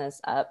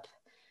business up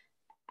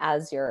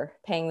as you're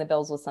paying the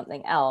bills with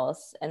something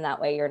else. And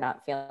that way you're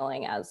not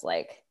feeling as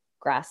like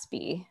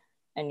graspy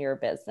in your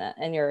business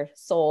and your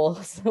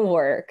soul's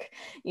work,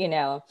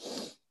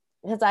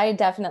 because I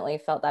definitely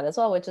felt that as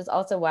well, which is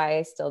also why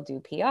I still do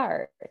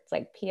PR. It's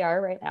like PR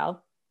right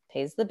now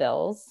pays the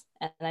bills,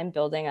 and I'm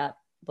building up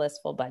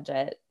Blissful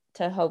Budget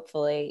to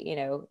hopefully,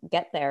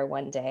 get there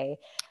one day.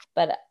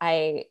 But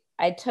I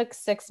took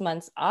 6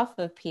 months off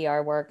of PR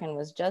work and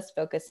was just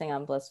focusing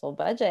on Blissful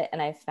Budget.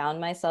 And I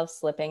found myself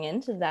slipping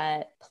into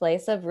that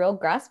place of real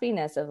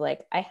graspiness of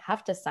like, I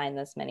have to sign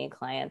this many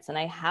clients, and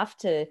I have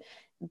to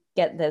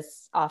get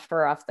this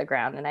offer off the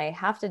ground, and I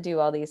have to do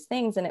all these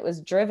things. And it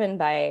was driven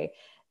by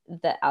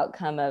the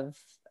outcome of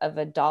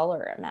a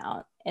dollar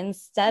amount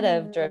instead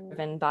of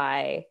driven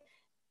by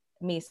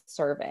me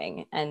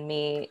serving and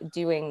me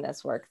doing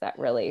this work that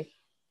really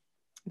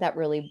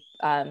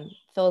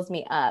fills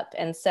me up.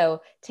 And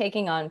so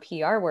taking on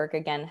PR work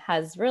again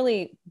has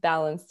really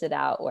balanced it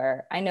out,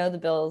 where I know the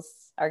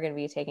bills are going to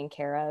be taken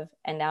care of,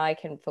 and now I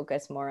can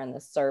focus more on the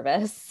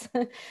service.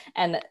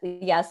 And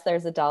yes,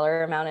 there's a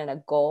dollar amount and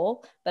a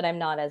goal, but I'm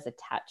not as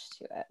attached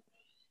to it.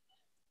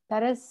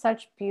 That is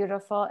such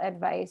beautiful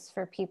advice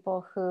for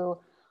people who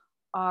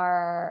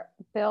are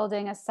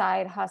building a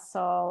side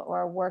hustle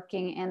or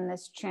working in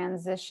this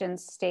transition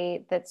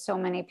state that so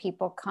many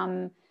people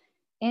come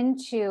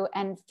into,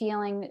 and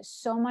feeling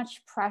so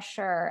much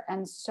pressure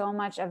and so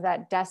much of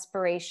that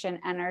desperation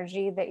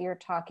energy that you're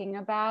talking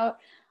about,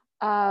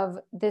 of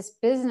this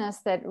business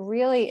that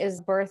really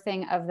is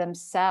birthing of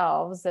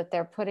themselves, that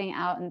they're putting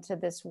out into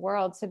this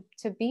world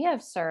to be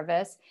of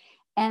service.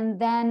 And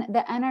then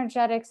the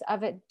energetics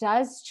of it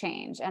does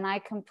change. And I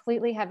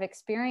completely have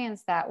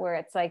experienced that, where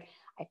it's like,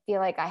 I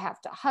feel like I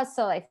have to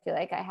hustle. I feel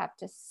like I have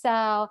to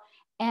sell.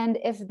 And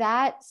if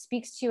that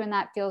speaks to you and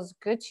that feels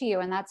good to you,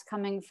 and that's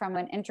coming from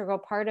an integral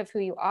part of who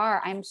you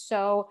are, I'm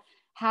so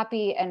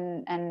happy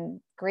and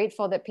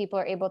grateful that people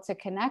are able to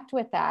connect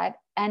with that.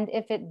 And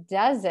if it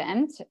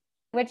doesn't,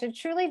 which it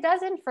truly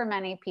doesn't for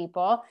many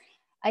people,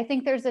 I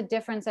think there's a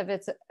difference of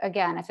if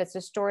it's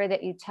a story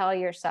that you tell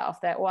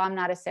yourself that, well, I'm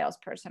not a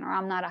salesperson, or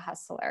I'm not a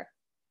hustler.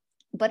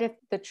 But if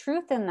the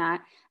truth in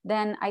that,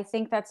 then I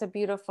think that's a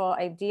beautiful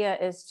idea,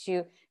 is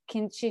to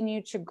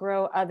continue to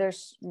grow other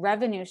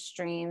revenue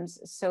streams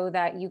so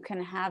that you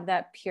can have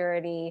that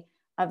purity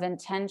of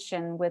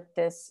intention with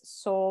this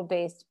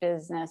soul-based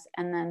business,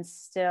 and then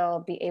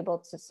still be able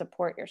to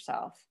support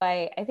yourself.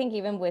 I think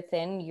even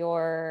within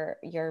your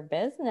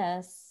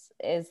business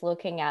is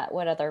looking at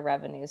what other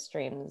revenue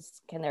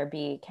streams can there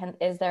be?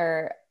 Is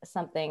there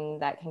something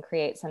that can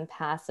create some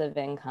passive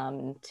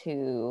income,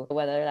 to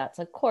whether that's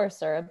a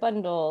course or a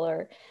bundle,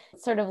 or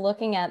sort of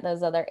looking at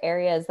those other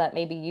areas that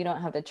maybe you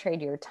don't have to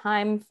trade your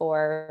time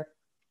for,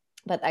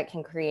 but that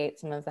can create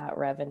some of that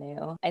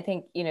revenue. I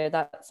think,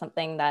 that's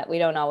something that we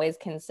don't always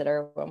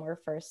consider when we're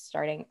first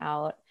starting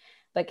out,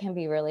 but can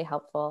be really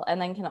helpful.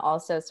 And then can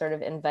also sort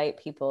of invite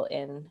people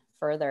in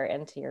further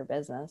into your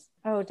business.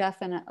 Oh,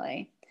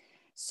 definitely.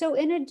 So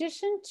in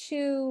addition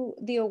to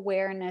the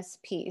awareness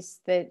piece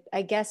that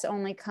I guess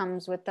only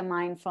comes with the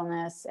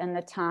mindfulness and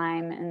the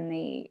time and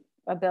the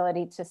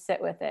ability to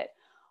sit with it,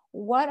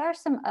 what are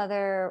some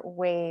other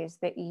ways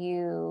that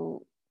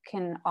you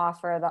can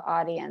offer the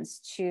audience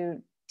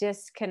to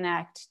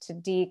disconnect, to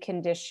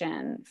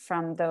decondition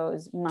from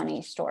those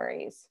money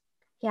stories?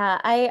 Yeah,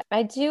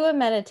 I do a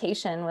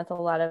meditation with a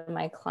lot of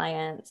my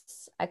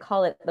clients. I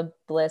call it the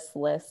Bliss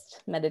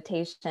List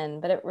meditation,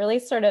 but it really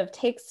sort of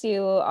takes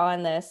you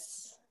on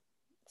this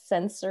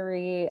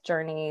sensory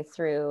journey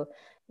through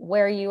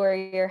where you are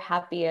your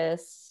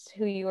happiest,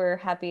 who you were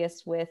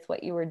happiest with,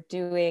 what you were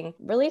doing,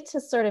 really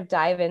to sort of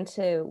dive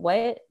into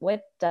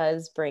what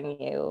does bring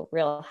you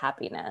real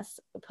happiness,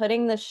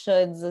 putting the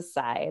shoulds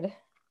aside.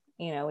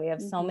 You know, we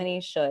have so many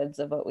shoulds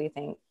of what we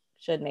think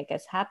should make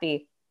us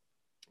happy,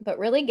 but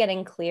really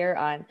getting clear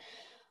on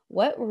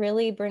what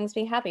really brings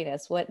me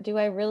happiness. What do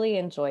I really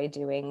enjoy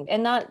doing?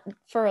 And not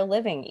for a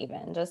living,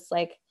 even just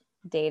like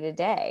day to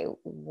day,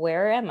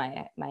 where am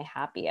I my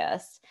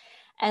happiest?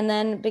 And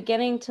then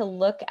beginning to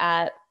look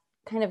at,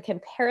 kind of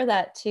compare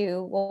that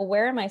to, well,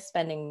 where am I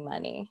spending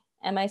money?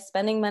 Am I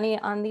spending money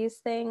on these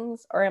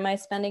things, or am I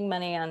spending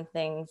money on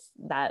things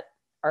that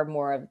are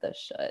more of the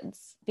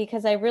shoulds?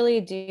 Because I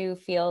really do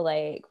feel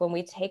like when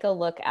we take a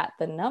look at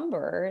the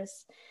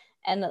numbers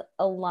and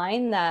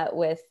align that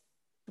with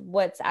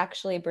what's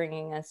actually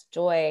bringing us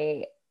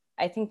joy,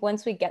 I think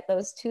once we get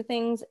those two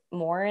things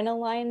more in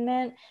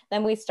alignment,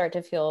 then we start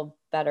to feel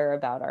better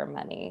about our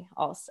money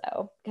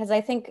also. Because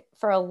I think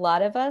for a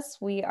lot of us,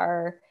 we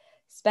are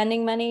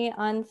spending money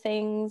on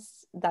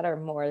things that are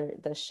more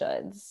the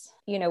shoulds,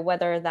 you know,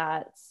 whether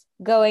that's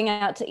going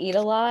out to eat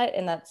a lot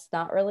and that's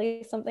not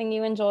really something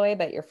you enjoy,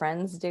 but your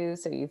friends do.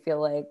 So you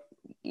feel like,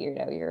 you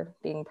know, you're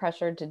being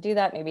pressured to do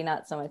that. Maybe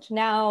not so much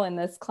now in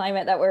this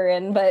climate that we're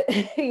in, but,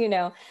 you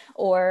know,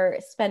 or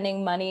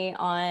spending money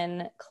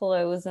on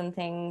clothes and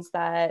things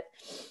that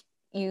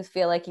you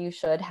feel like you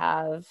should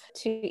have,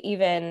 to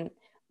even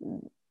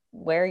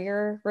where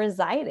you're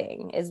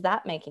residing. Is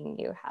that making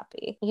you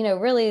happy? You know,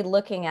 really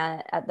looking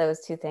at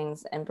those two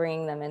things and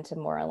bringing them into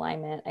more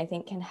alignment, I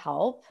think can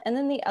help. And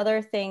then the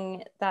other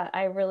thing that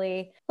I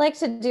really like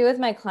to do with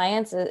my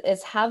clients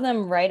is have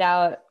them write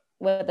out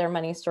what their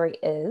money story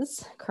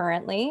is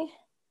currently,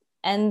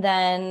 and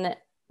then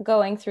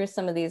going through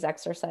some of these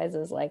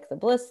exercises like the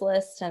bliss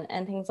list and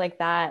things like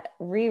that,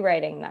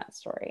 rewriting that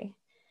story.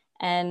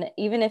 And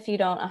even if you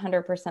don't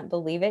 100%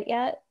 believe it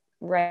yet,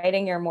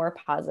 writing your more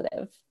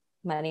positive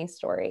money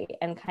story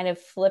and kind of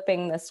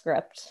flipping the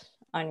script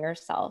on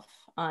yourself.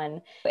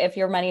 On if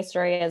your money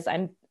story is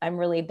I'm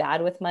really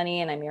bad with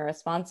money and I'm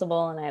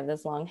irresponsible and I have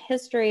this long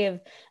history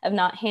of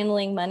not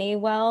handling money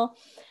well.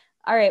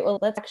 All right, well,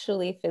 let's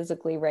actually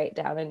physically write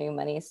down a new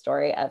money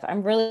story of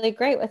I'm really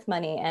great with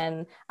money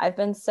and I've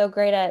been so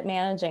great at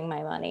managing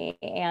my money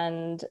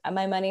and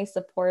my money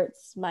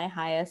supports my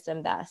highest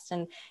and best.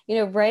 And, you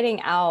know,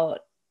 writing out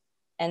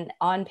and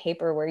on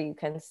paper where you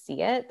can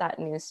see it, that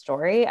new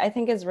story, I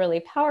think is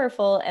really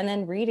powerful. And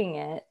then reading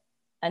it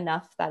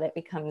enough that it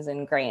becomes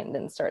ingrained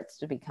and starts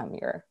to become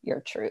your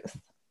truth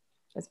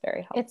is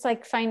very helpful. It's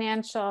like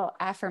financial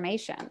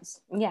affirmations.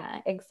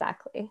 Yeah,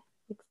 exactly.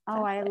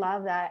 Oh, I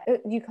love that.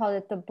 You called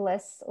it the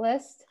bliss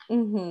list.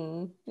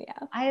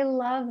 Yeah. I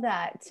love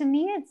that. To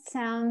me, it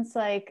sounds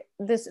like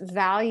this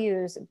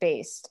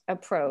values-based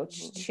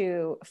approach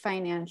to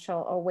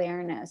financial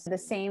awareness, the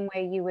same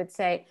way you would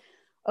say,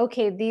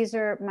 okay, these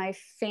are my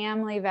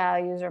family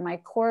values or my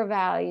core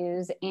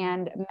values,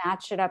 and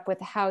match it up with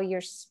how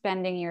you're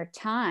spending your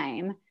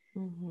time.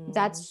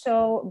 That's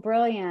so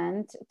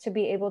brilliant to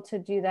be able to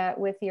do that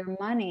with your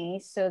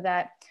money, so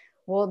that,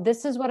 well,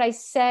 this is what I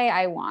say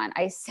I want.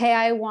 I say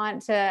I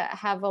want to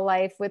have a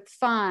life with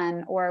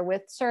fun or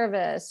with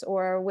service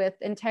or with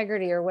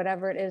integrity or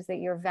whatever it is that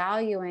you're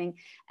valuing.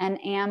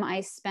 And am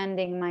I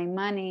spending my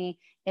money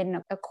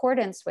in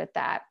accordance with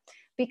that?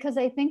 Because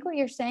I think what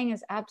you're saying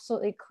is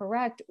absolutely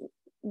correct.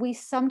 We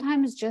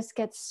sometimes just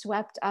get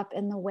swept up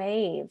in the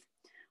wave,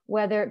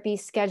 whether it be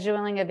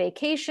scheduling a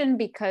vacation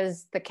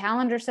because the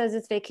calendar says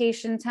it's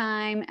vacation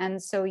time,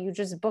 and so you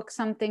just book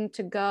something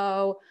to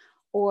go,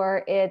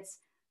 or it's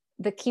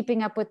the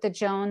keeping up with the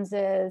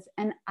Joneses.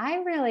 And I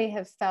really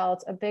have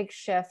felt a big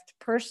shift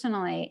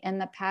personally in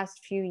the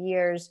past few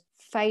years,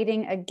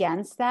 fighting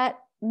against that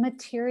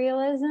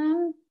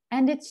materialism.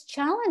 And it's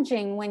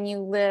challenging when you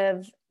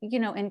live, you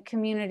know, in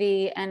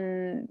community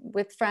and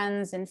with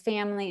friends and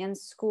family and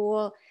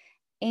school,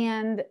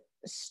 and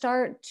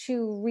start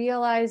to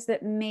realize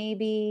that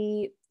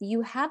maybe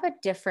you have a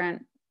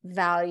different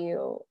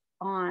value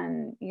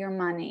on your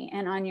money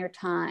and on your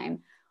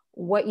time,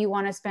 what you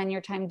want to spend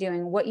your time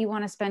doing, what you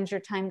want to spend your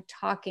time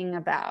talking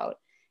about,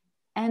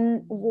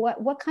 and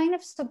what kind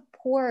of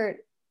support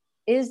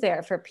is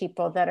there for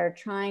people that are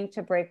trying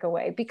to break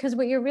away. Because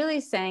what you're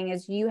really saying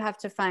is you have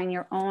to find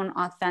your own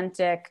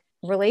authentic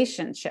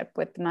relationship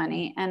with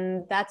money,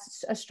 and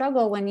that's a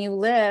struggle when you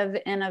live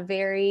in a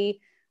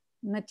very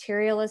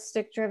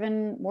materialistic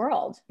driven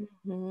world.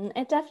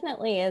 It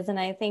definitely is. And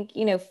I think,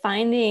 you know,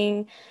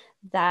 finding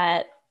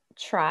that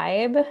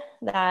tribe,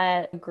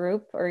 that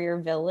group or your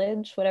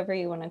village, whatever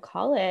you want to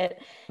call it,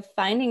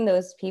 finding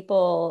those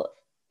people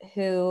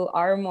who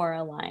are more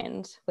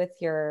aligned with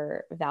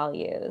your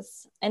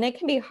values. And it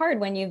can be hard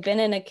when you've been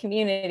in a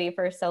community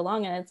for so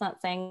long, and it's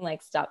not saying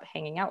like stop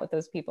hanging out with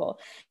those people,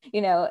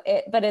 you know,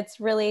 but it's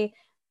really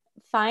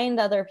find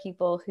other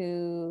people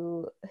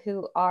who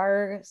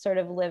are sort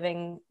of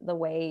living the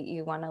way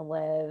you want to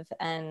live.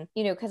 And,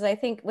 you know, because I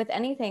think with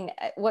anything,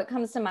 what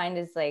comes to mind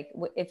is like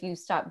if you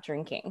stop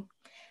drinking,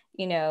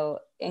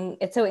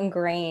 it's so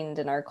ingrained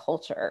in our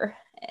culture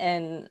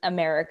in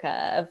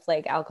America of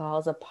like alcohol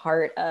is a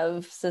part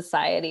of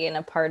society and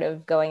a part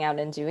of going out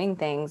and doing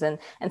things. And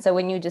so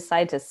when you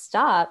decide to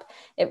stop,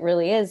 it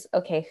really is,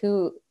 okay,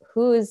 who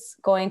is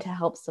going to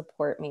help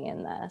support me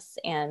in this?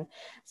 And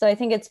so I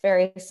think it's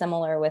very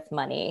similar with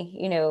money,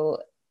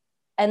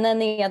 and then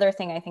the other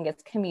thing I think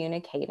is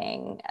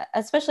communicating,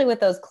 especially with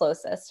those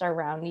closest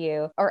around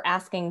you, or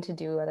asking to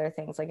do other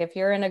things. Like if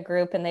you're in a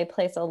group and they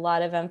place a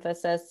lot of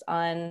emphasis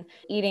on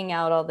eating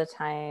out all the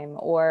time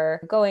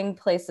or going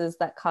places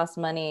that cost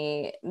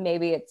money,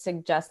 maybe it's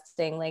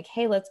suggesting like,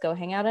 hey, let's go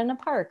hang out in a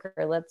park,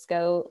 or let's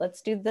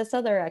do this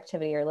other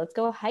activity, or let's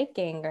go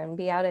hiking and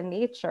be out in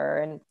nature.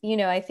 And,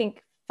 I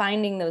think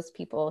finding those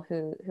people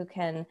who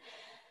can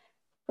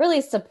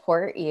really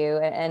support you,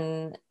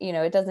 and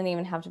it doesn't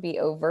even have to be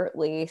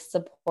overtly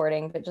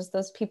supporting, but just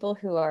those people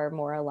who are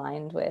more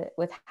aligned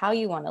with how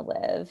you want to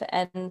live.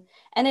 And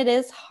it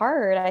is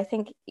hard, I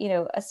think,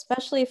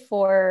 especially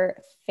for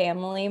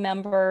family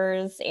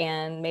members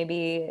and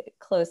maybe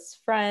close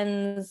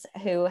friends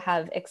who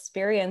have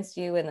experienced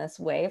you in this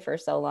way for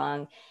so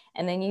long,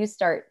 and then you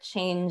start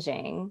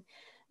changing,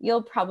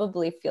 you'll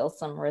probably feel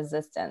some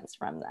resistance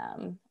from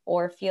them,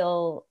 or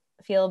feel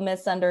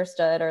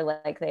misunderstood, or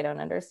like they don't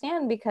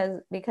understand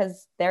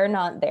because they're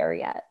not there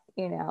yet,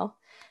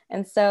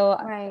 And so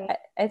Right.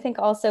 I think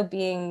also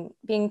being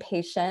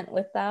patient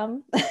with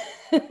them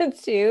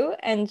too,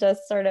 and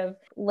just sort of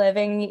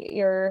living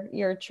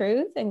your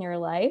truth in your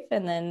life.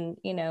 And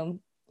then,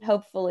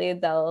 hopefully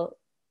they'll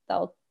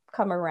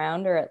come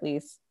around, or at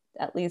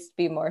least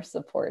be more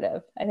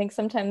supportive. I think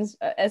sometimes,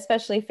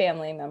 especially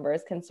family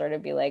members, can sort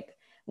of be like,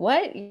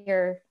 what,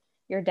 you're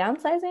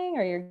downsizing,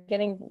 or you're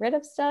getting rid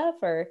of stuff,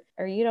 or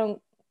you don't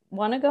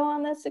want to go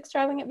on this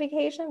extravagant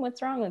vacation?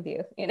 What's wrong with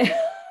you?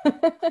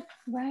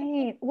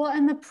 Right. Well,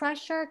 and the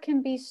pressure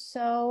can be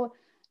so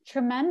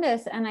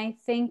tremendous. And I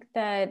think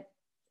that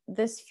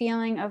this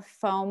feeling of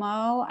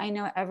FOMO, I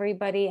know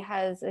everybody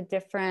has a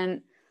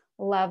different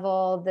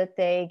level that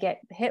they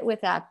get hit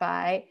with that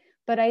by,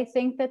 but I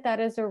think that that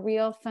is a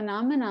real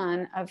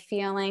phenomenon of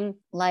feeling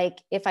like,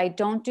 if I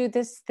don't do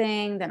this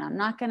thing, then I'm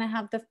not going to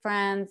have the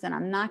friends and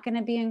I'm not going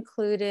to be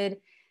included.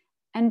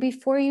 And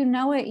before you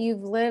know it,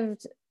 you've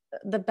lived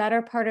the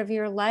better part of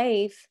your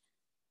life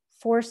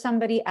for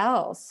somebody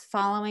else,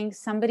 following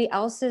somebody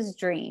else's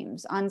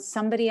dreams on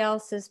somebody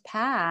else's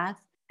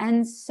path.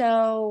 And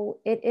so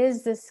it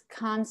is this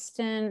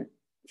constant,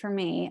 for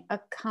me, a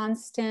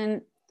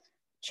constant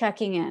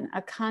checking in,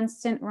 a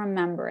constant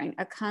remembering,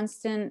 a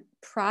constant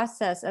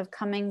process of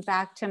coming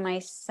back to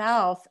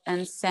myself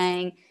and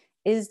saying,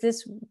 is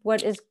this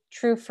what is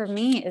true for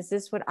me? Is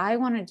this what I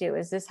want to do?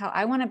 Is this how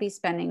I want to be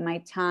spending my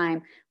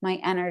time, my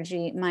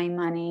energy, my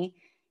money?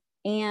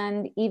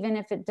 And even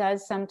if it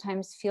does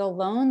sometimes feel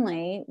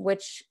lonely,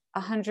 which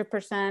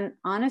 100%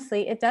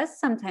 honestly, it does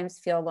sometimes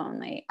feel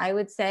lonely. I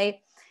would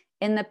say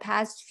in the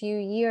past few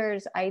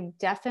years, I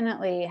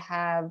definitely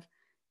have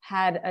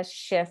had a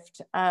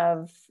shift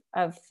of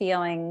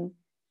feeling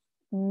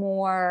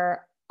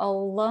more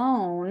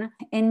alone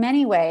in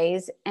many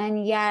ways.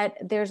 And yet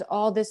there's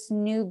all this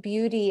new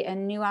beauty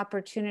and new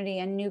opportunity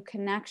and new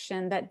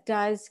connection that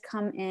does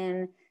come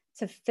in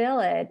to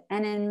fill it.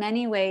 And in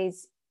many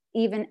ways,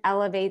 even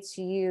elevates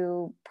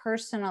you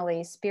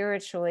personally,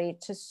 spiritually,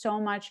 to so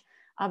much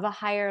of a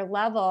higher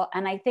level.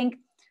 And I think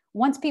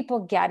once people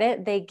get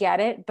it, they get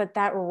it. But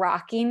that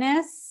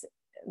rockiness,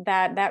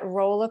 that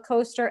roller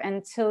coaster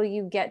until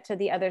you get to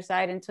the other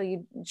side, until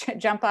you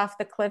jump off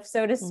the cliff,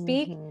 so to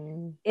speak,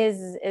 Mm-hmm.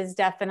 is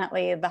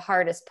definitely the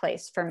hardest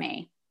place for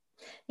me.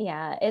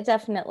 Yeah, it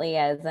definitely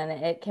is. And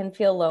it can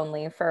feel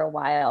lonely for a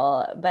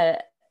while.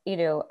 But,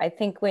 I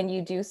think when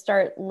you do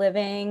start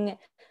living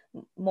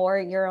more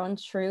your own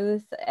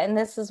truth, and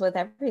this is with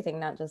everything,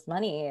 not just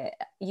money,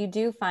 you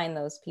do find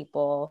those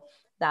people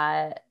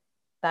that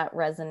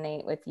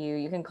resonate with you.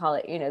 You can call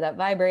it, that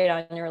vibrate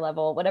on your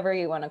level, whatever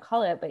you want to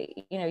call it. But,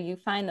 you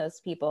find those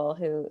people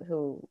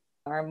who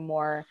are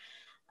more,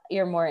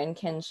 you're more in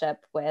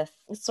kinship with,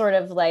 sort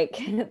of like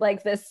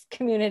like this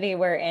community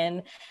we're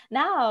in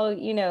now.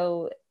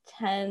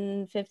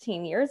 10,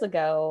 15 years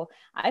ago,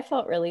 I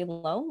felt really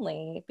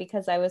lonely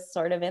because I was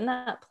sort of in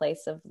that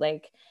place of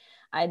like,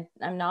 I'm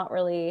not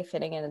really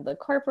fitting into the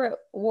corporate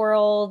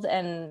world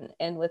and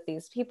with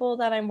these people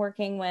that I'm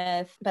working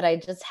with, but I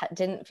just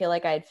didn't feel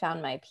like I'd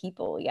found my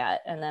people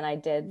yet. And then I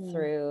did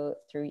through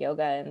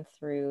yoga and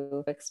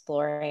through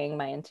exploring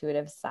my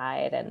intuitive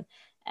side,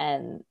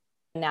 and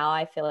now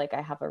I feel like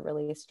I have a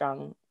really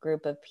strong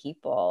group of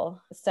people.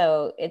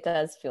 So it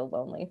does feel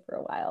lonely for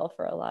a while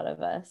for a lot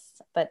of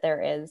us, but there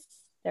is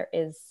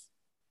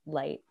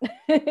light.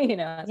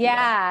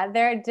 Yeah,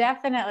 there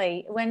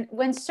definitely,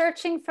 when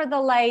searching for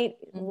the light,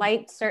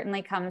 light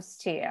certainly comes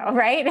to you,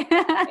 right?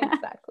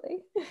 Exactly.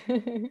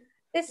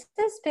 This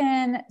has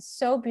been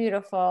so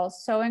beautiful,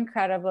 so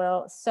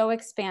incredible, so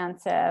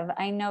expansive.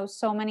 I know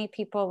so many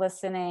people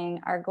listening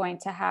are going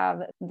to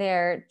have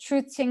their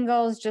truth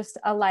tingles just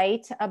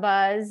alight, a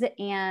buzz,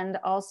 and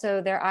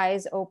also their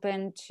eyes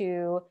open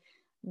to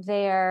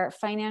their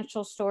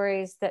financial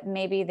stories that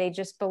maybe they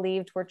just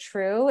believed were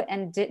true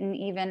and didn't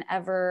even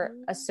ever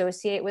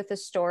associate with the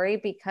story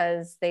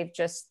because they've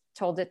just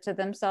told it to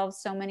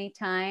themselves so many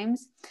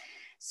times.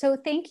 So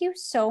thank you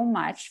so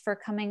much for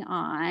coming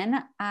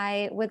on.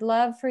 I would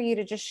love for you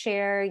to just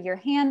share your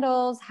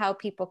handles, how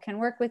people can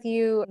work with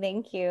you.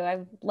 Thank you.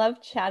 I've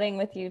loved chatting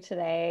with you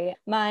today.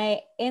 My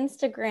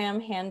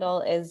Instagram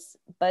handle is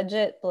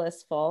Budget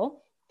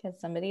Blissful,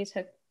 because somebody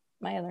took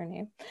my other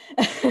name.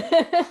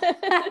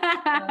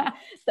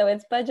 So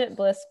it's Budget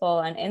Blissful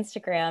on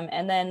Instagram.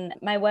 And then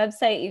my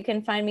website, you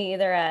can find me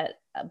either at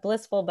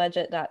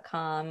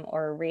blissfulbudget.com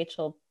or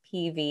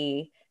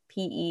RachelPeavy.com.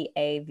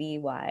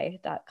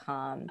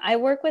 I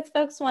work with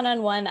folks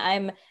one-on-one.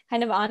 I'm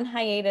kind of on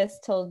hiatus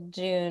till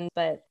June,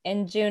 but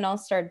in June I'll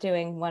start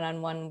doing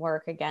one-on-one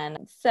work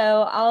again.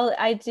 So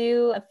I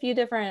do a few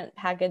different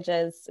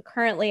packages.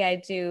 Currently I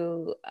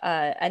do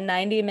a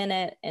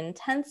 90-minute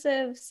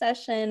intensive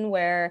session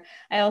where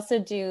I also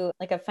do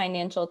like a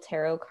financial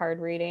tarot card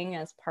reading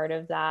as part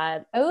of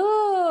that.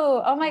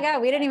 Oh my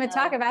God. We didn't even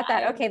talk about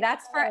that. Okay.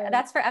 That's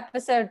for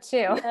episode 2.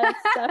 Yes,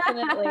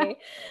 definitely.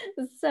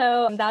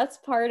 So that's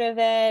part of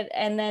it.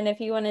 And then if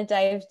you want to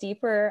dive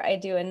deeper, I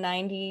do a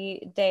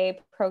 90-day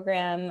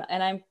program,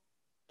 and I'm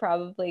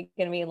probably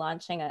going to be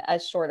launching a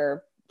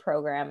shorter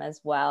program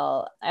as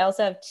well. I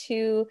also have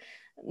 2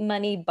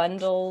 money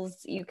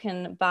bundles you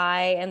can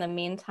buy in the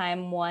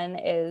meantime. One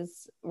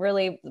is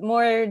really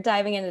more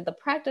diving into the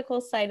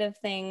practical side of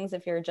things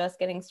if you're just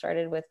getting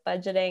started with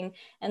budgeting.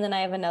 And then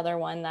I have another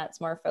one that's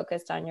more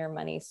focused on your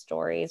money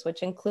stories,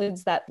 which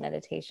includes that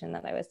meditation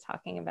that I was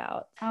talking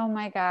about. Oh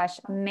my gosh,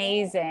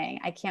 amazing.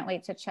 I can't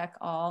wait to check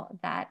all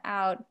that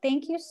out.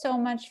 Thank you so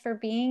much for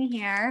being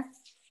here.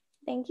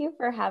 Thank you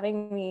for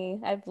having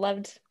me. I've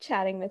loved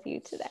chatting with you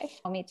today.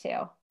 Oh, me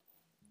too.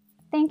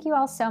 Thank you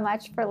all so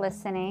much for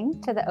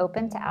listening to the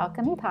Open to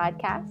Alchemy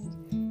podcast.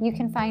 You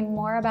can find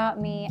more about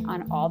me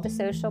on all the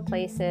social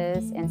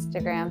places,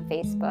 Instagram,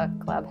 Facebook,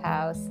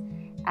 Clubhouse,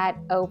 at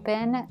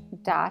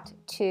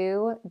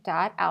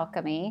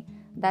open.to.alchemy.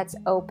 That's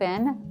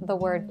open, the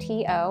word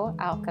T-O,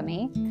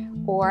 alchemy,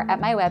 or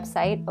at my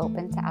website,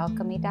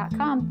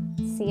 opentoalchemy.com.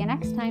 See you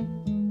next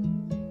time.